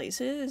various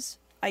places,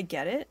 I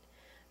get it,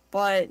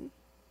 but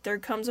there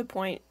comes a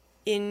point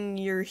in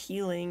your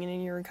healing and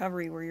in your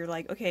recovery where you're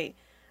like, okay,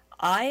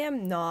 I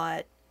am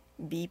not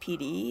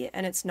BPD,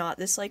 and it's not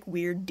this like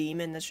weird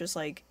demon that's just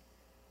like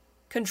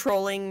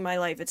controlling my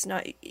life. It's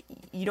not,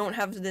 you don't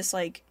have this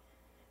like,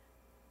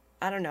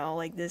 I don't know,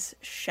 like this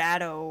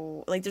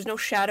shadow, like there's no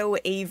shadow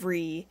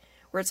Avery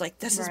where it's like,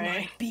 this is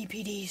my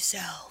BPD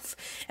self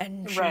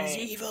and she's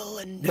evil,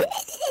 and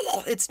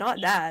it's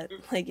not that.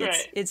 Like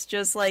it's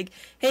just like,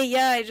 hey,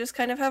 yeah, I just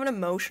kind of have an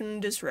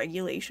emotion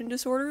dysregulation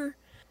disorder.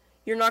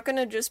 You're not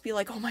gonna just be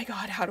like, oh my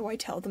god, how do I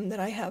tell them that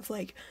I have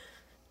like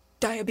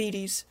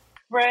diabetes?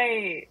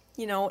 Right.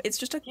 It's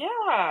just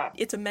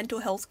it's a mental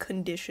health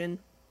condition.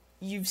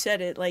 You've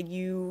said it, like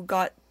you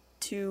got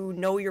to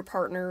know your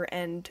partner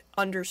and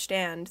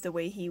understand the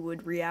way he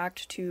would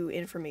react to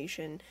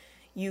information.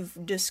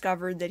 You've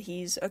discovered that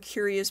he's a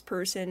curious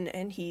person,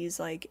 and he's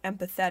like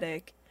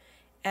empathetic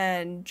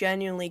and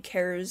genuinely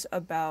cares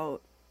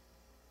about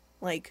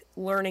like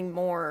learning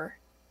more,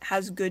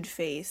 has good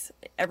faith,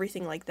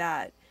 everything like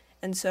that.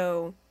 And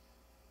so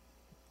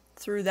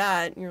through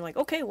that, you're like,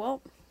 okay,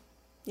 well,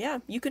 yeah,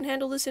 you can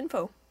handle this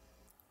info.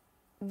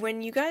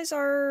 When you guys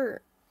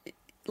are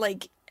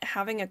like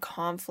having a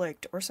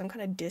conflict or some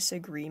kind of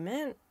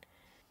disagreement,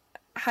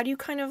 how do you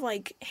kind of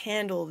like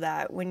handle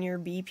that when your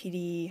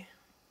BPD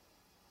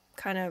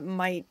kind of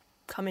might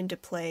come into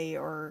play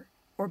or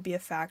be a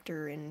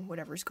factor in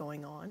whatever's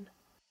going on?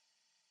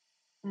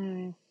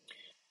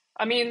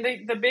 I mean,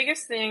 the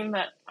biggest thing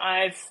that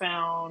I've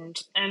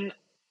found, and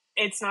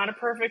it's not a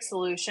perfect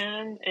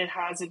solution, it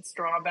has its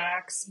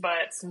drawbacks,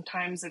 but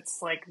sometimes it's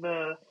like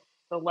the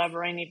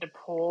lever I need to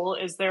pull,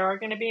 is there are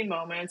going to be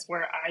moments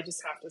where I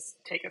just have to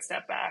take a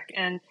step back.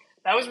 And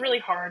that was really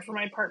hard for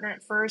my partner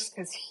at first,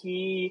 because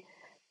he,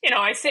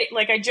 I say,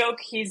 like, I joke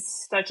he's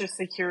such a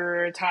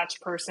secure,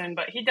 attached person,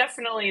 but he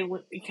definitely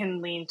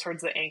can lean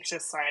towards the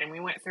anxious side. And we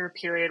went through a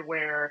period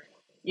where,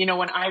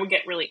 when I would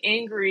get really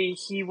angry,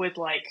 he would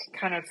like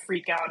kind of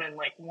freak out and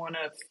like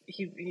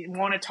he'd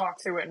want to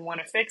talk through it and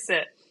want to fix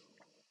it.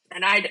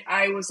 And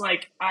I was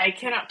like, I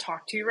cannot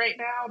talk to you right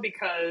now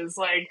because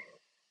like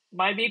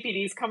my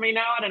BPD is coming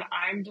out, and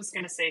I'm just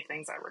going to say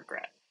things I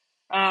regret.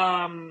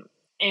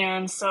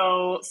 And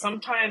so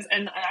sometimes,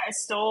 and I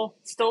still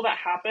that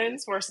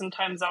happens where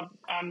sometimes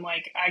I'm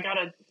like,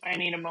 I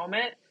need a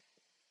moment.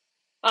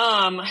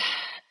 And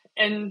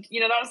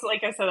that was,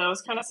 like I said, that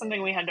was kind of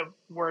something we had to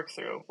work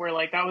through, where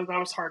like that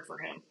was hard for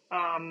him.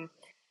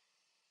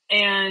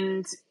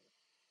 And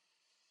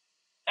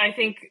I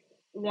think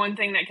one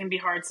thing that can be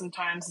hard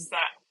sometimes is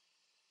that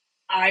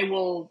I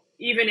will,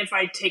 even if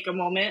I take a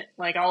moment,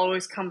 like I'll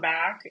always come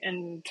back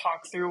and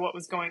talk through what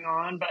was going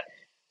on. But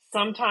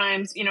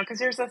sometimes, because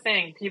here's the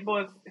thing, people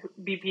with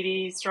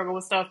BPD struggle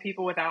with stuff,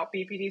 people without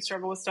BPD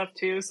struggle with stuff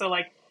too. So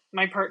like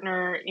my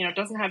partner,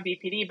 doesn't have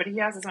BPD, but he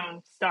has his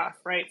own stuff,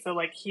 right? So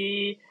like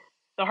the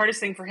hardest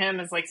thing for him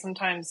is like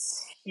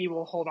sometimes he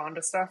will hold on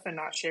to stuff and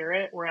not share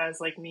it. Whereas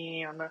like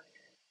me,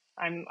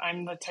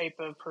 I'm the type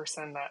of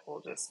person that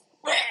will just,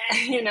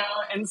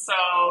 and so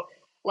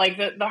like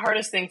the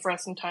hardest thing for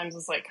us sometimes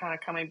is like kind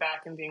of coming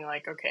back and being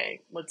like,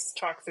 okay, let's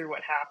talk through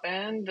what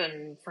happened,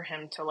 and for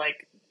him to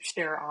like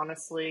share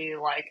honestly,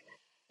 like,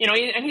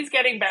 and he's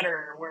getting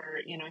better where,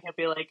 he'll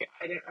be like,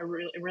 it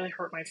really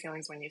hurt my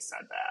feelings when you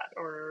said that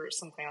or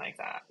something like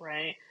that.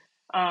 Right.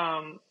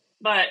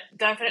 But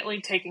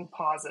definitely taking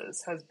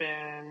pauses has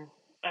been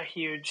a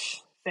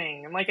huge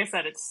thing. And like I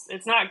said,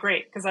 it's not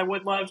great because I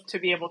would love to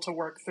be able to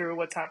work through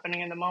what's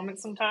happening in the moment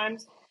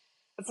sometimes,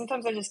 but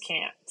sometimes I just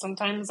can't.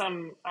 Sometimes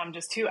I'm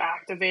just too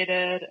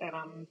activated and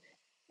I'm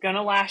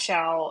gonna lash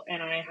out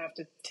and I have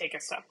to take a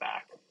step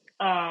back.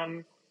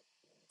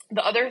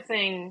 The other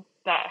thing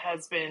that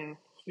has been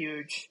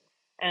huge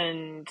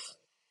and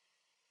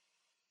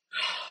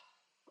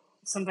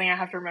something I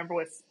have to remember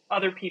with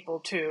other people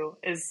too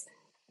is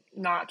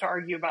not to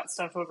argue about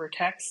stuff over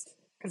text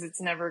because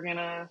it's never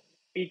gonna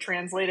be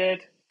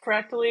translated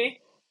correctly.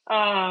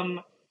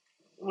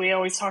 We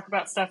always talk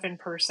about stuff in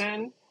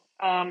person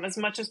as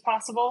much as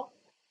possible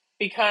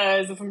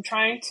because if I'm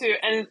trying to,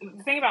 and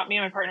the thing about me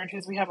and my partner too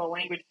is we have a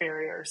language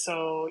barrier.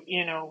 So,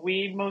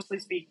 we mostly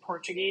speak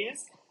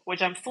Portuguese,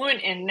 which I'm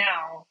fluent in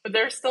now, but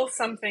there's still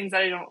some things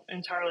that I don't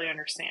entirely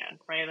understand,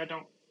 right? I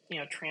don't,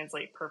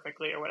 translate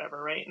perfectly or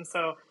whatever, right? And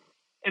so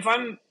if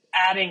I'm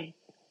adding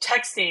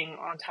texting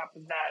on top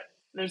of that,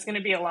 there's going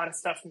to be a lot of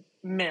stuff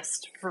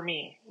missed for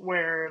me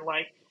where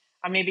like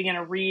I'm maybe going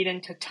to read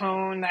into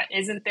tone that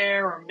isn't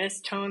there or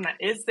miss tone that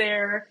is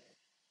there.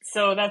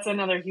 So that's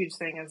another huge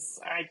thing is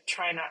I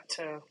try not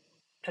to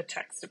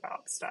text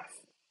about stuff.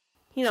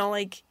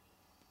 Like,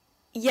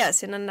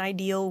 yes, in an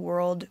ideal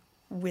world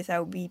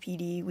without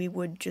BPD, we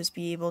would just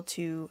be able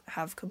to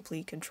have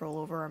complete control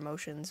over our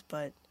emotions,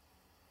 but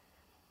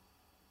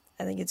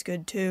I think it's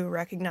good to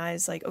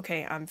recognize, like,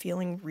 okay, I'm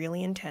feeling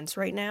really intense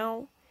right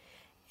now,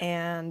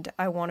 and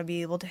I want to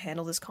be able to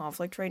handle this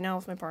conflict right now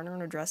with my partner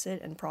and address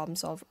it and problem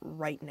solve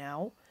right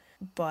now,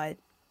 but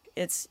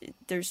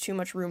there's too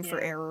much room for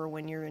error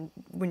when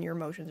your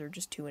emotions are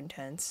just too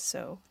intense.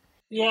 So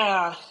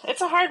yeah,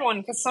 it's a hard one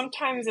because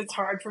sometimes it's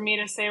hard for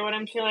me to say what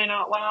I'm feeling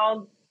out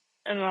loud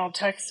and then I'll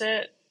text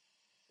it.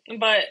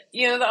 But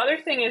the other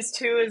thing is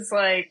too is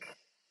like,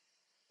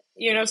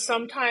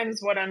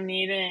 sometimes what I'm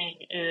needing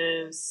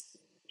is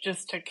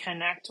just to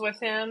connect with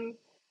him.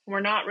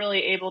 We're not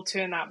really able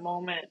to in that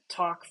moment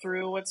talk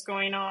through what's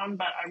going on,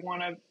 but I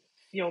want to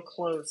feel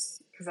close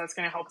because that's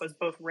going to help us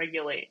both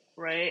regulate,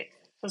 right?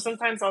 So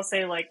sometimes I'll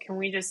say like, can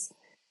we just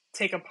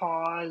take a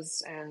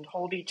pause and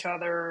hold each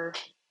other?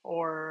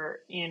 Or,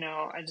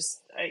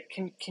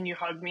 can you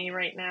hug me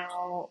right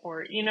now?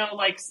 Or,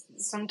 like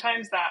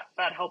sometimes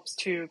that helps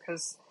too.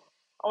 Cause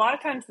a lot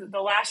of times the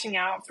lashing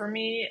out for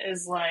me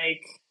is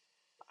like,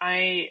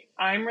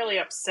 I'm really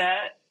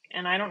upset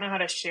and I don't know how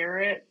to share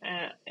it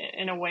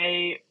in a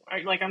way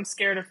like I'm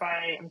scared if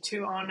I am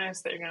too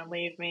honest that you're going to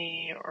leave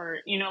me or,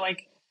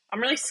 like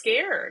I'm really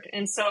scared.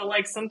 And so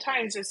like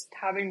sometimes just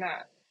having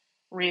that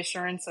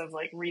reassurance of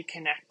like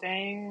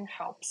reconnecting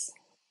helps.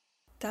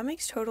 that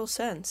makes total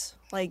sense.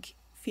 Like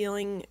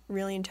feeling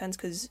really intense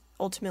because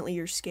ultimately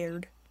you're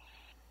scared.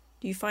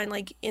 Do you find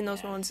like in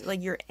those moments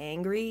like you're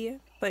angry,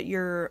 but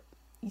your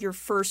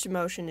first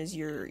emotion is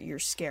you're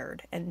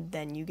scared, and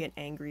then you get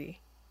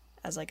angry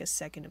as like a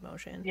second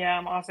emotion? Yeah,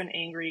 I'm often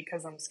angry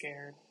because I'm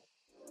scared.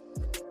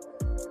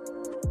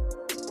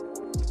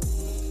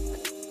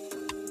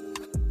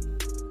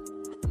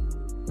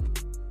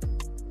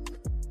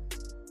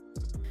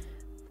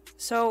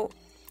 So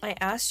I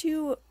asked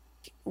you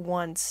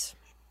once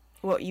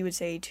what you would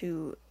say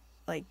to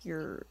like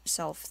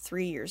yourself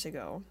 3 years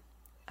ago.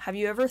 Have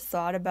you ever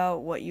thought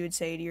about what you would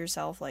say to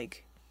yourself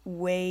like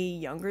way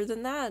younger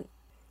than that?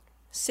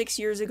 6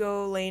 years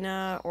ago,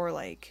 Lena, or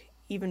like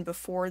even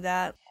before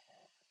that?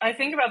 I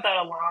think about that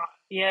a lot.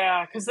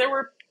 Yeah, because there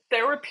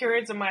were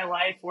periods of my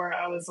life where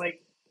I was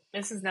like,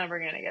 this is never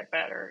going to get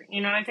better.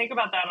 I think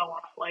about that a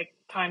lot. Like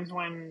times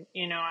when,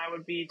 I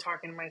would be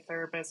talking to my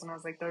therapist and I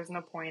was like, there's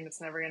no point.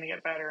 It's never going to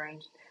get better.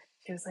 And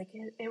she was like,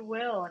 it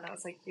will. And I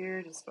was like,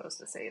 you're just supposed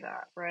to say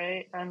that.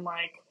 Right. And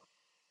like,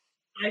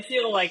 I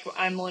feel like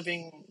I'm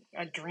living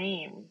a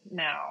dream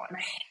now. And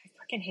I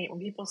fucking hate when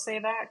people say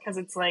that because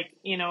it's like,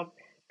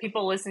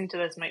 people listening to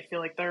this might feel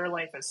like their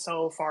life is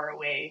so far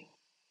away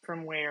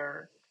from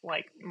where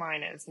like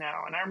mine is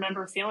now. And I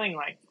remember feeling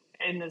like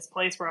in this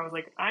place where I was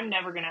like, I'm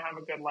never going to have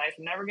a good life.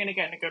 I'm never going to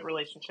get in a good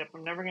relationship.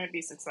 I'm never going to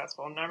be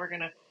successful. I'm never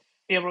going to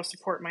be able to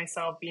support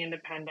myself, be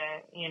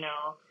independent,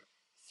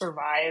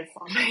 survive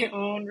on my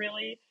own,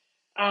 really.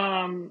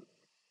 And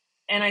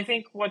I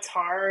think what's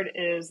hard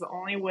is the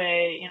only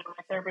way,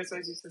 my therapist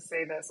always used to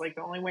say this, like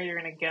the only way you're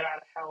going to get out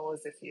of hell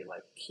is if you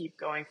like keep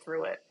going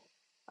through it.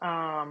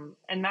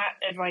 And that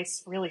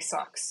advice really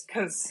sucks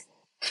because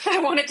I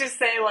want to just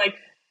say like,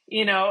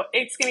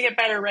 it's going to get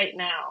better right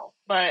now.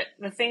 But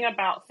the thing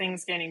about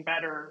things getting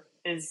better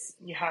is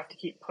you have to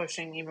keep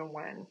pushing even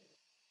when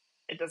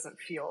it doesn't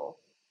feel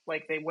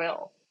like they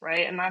will,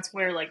 right? And that's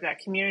where like that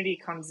community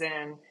comes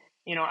in.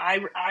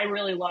 I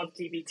really love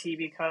DBT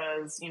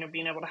because,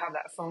 being able to have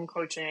that phone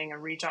coaching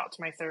and reach out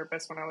to my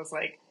therapist when I was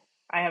like,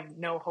 I have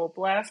no hope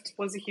left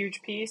was a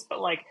huge piece.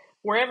 But like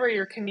wherever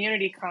your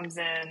community comes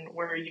in,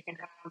 where you can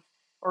have,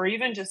 or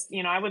even just,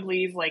 I would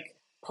leave like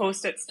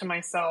Post-its to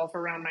myself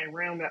around my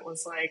room that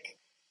was like,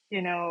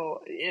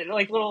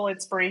 like little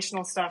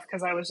inspirational stuff.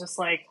 Cause I was just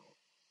like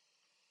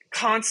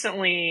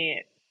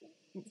constantly,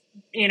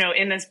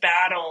 in this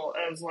battle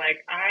of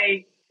like,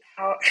 I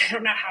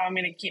don't know how I'm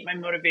going to keep my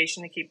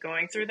motivation to keep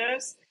going through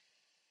this.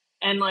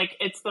 And like,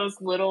 it's those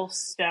little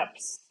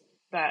steps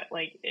that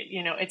like,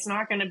 it's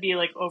not going to be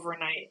like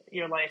overnight.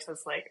 Your life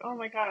is like, oh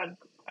my God,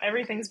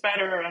 everything's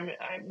better.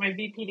 My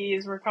VPD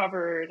is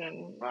recovered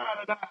and blah,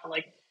 blah, blah.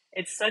 Like,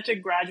 it's such a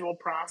gradual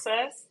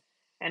process.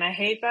 And I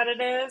hate that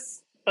it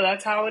is, but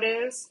that's how it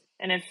is.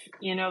 And if,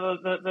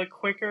 the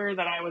quicker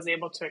that I was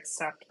able to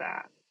accept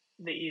that,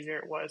 the easier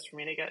it was for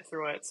me to get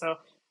through it. So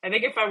I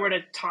think if I were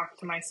to talk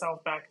to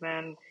myself back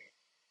then,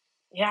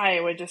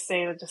 I would just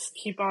say to just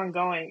keep on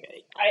going.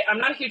 I'm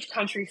not a huge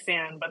country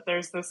fan, but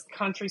there's this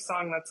country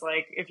song that's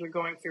like, if you're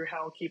going through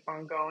hell, keep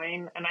on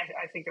going. And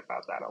I think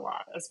about that a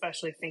lot,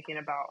 especially thinking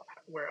about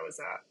where I was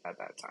at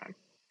that time.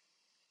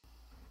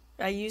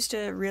 I used to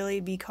really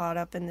be caught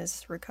up in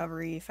this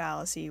recovery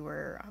fallacy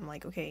where I'm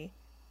like, okay,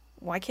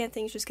 why can't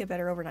things just get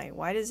better overnight?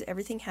 Why does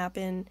everything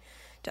happen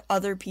to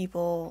other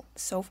people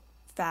so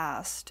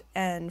fast?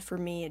 And for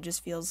me, it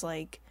just feels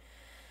like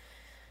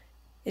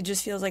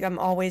I'm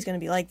always going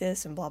to be like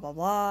this and blah, blah,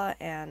 blah.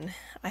 And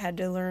I had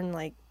to learn,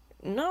 like,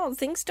 no,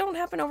 things don't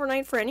happen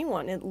overnight for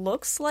anyone. It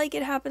looks like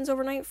it happens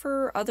overnight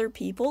for other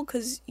people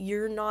because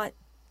you're not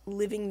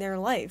living their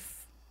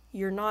life.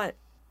 You're not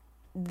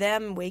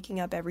them waking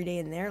up every day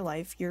in their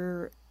life.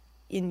 You're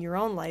in your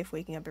own life,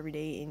 waking up every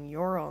day in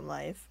your own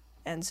life.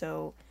 And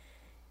so,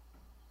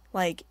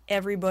 like,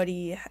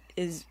 everybody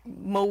is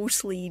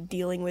mostly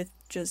dealing with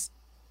just,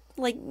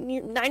 like,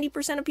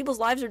 90% of people's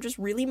lives are just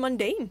really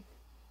mundane.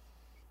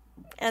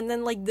 And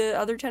then, like, the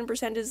other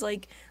 10% is,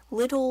 like,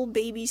 little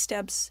baby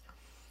steps.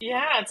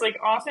 Yeah, it's, like,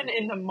 often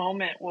in the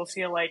moment we'll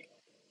feel like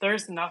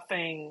there's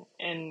nothing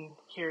in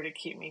here to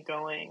keep me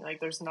going. Like,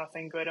 there's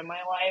nothing good in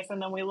my life.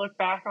 And then we look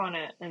back on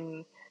it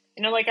and,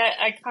 like,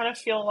 I kind of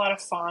feel a lot of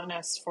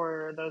fondness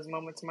for those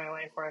moments in my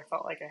life where I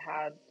felt like I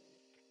had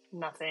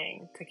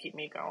nothing to keep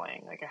me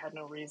going. Like, I had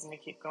no reason to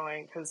keep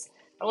going. Because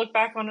I look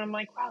back on it and I'm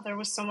like, wow, there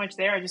was so much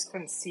there. I just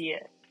couldn't see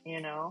it,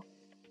 And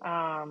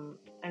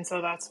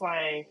so that's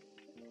why,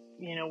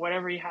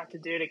 whatever you have to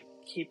do to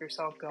keep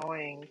yourself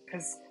going,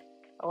 because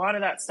a lot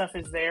of that stuff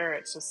is there.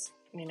 It's just,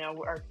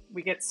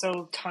 we get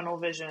so tunnel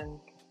vision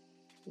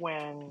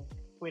when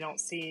we don't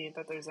see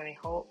that there's any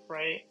hope,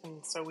 right?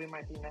 And so we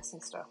might be missing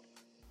stuff.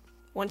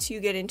 Once you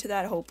get into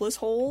that hopeless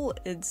hole,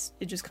 it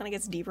just kind of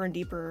gets deeper and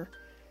deeper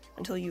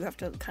until you have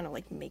to kind of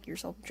like make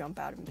yourself jump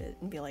out of it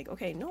and be like,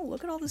 okay, no,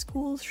 look at all this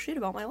cool shit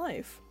about my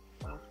life.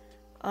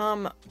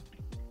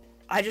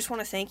 I just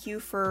want to thank you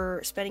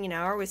for spending an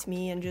hour with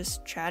me and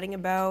just chatting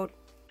about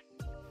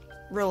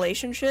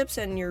relationships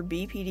and your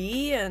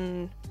BPD.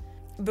 And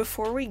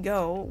before we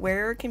go,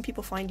 where can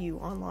people find you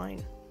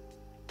online?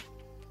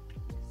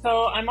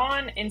 So I'm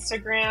on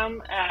Instagram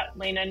at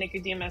Lena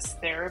Nicodemus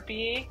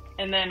Therapy,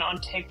 and then on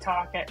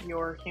TikTok at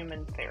Your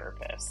Human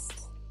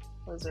Therapist.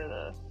 Those are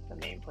the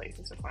main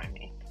places to find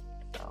me.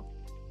 So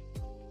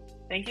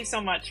thank you so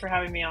much for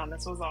having me on.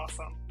 This was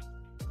awesome.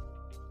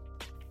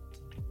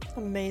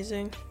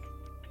 Amazing.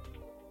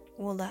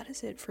 Well, that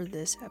is it for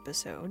this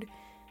episode.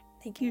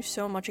 Thank you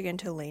so much again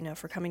to Lena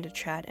for coming to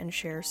chat and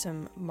share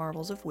some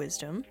marbles of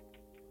wisdom.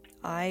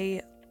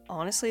 I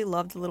honestly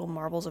loved the little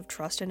marbles of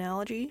trust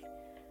analogy,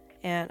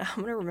 and I'm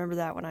going to remember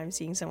that when I'm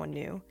seeing someone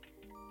new,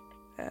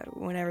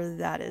 whenever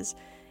that is.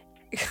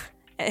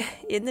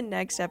 In the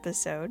next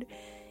episode,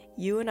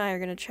 you and I are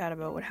going to chat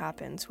about what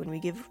happens when we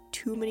give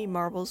too many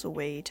marbles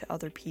away to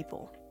other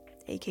people,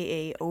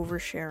 aka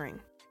oversharing.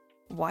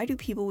 Why do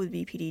people with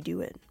BPD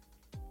do it?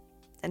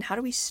 And how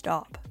do we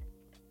stop?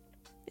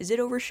 Is it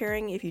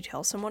oversharing if you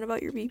tell someone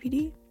about your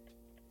BPD?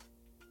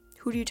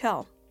 Who do you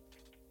tell?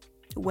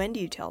 When do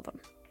you tell them?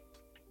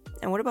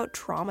 And what about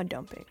trauma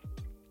dumping?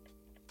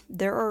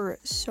 There are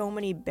so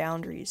many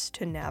boundaries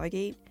to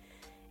navigate,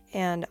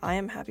 and I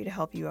am happy to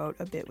help you out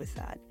a bit with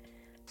that.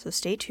 So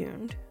stay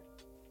tuned,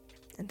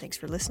 and thanks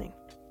for listening.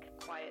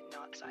 Quiet,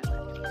 not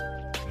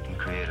silent. We can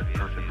create a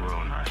perfect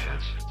world in our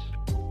heads.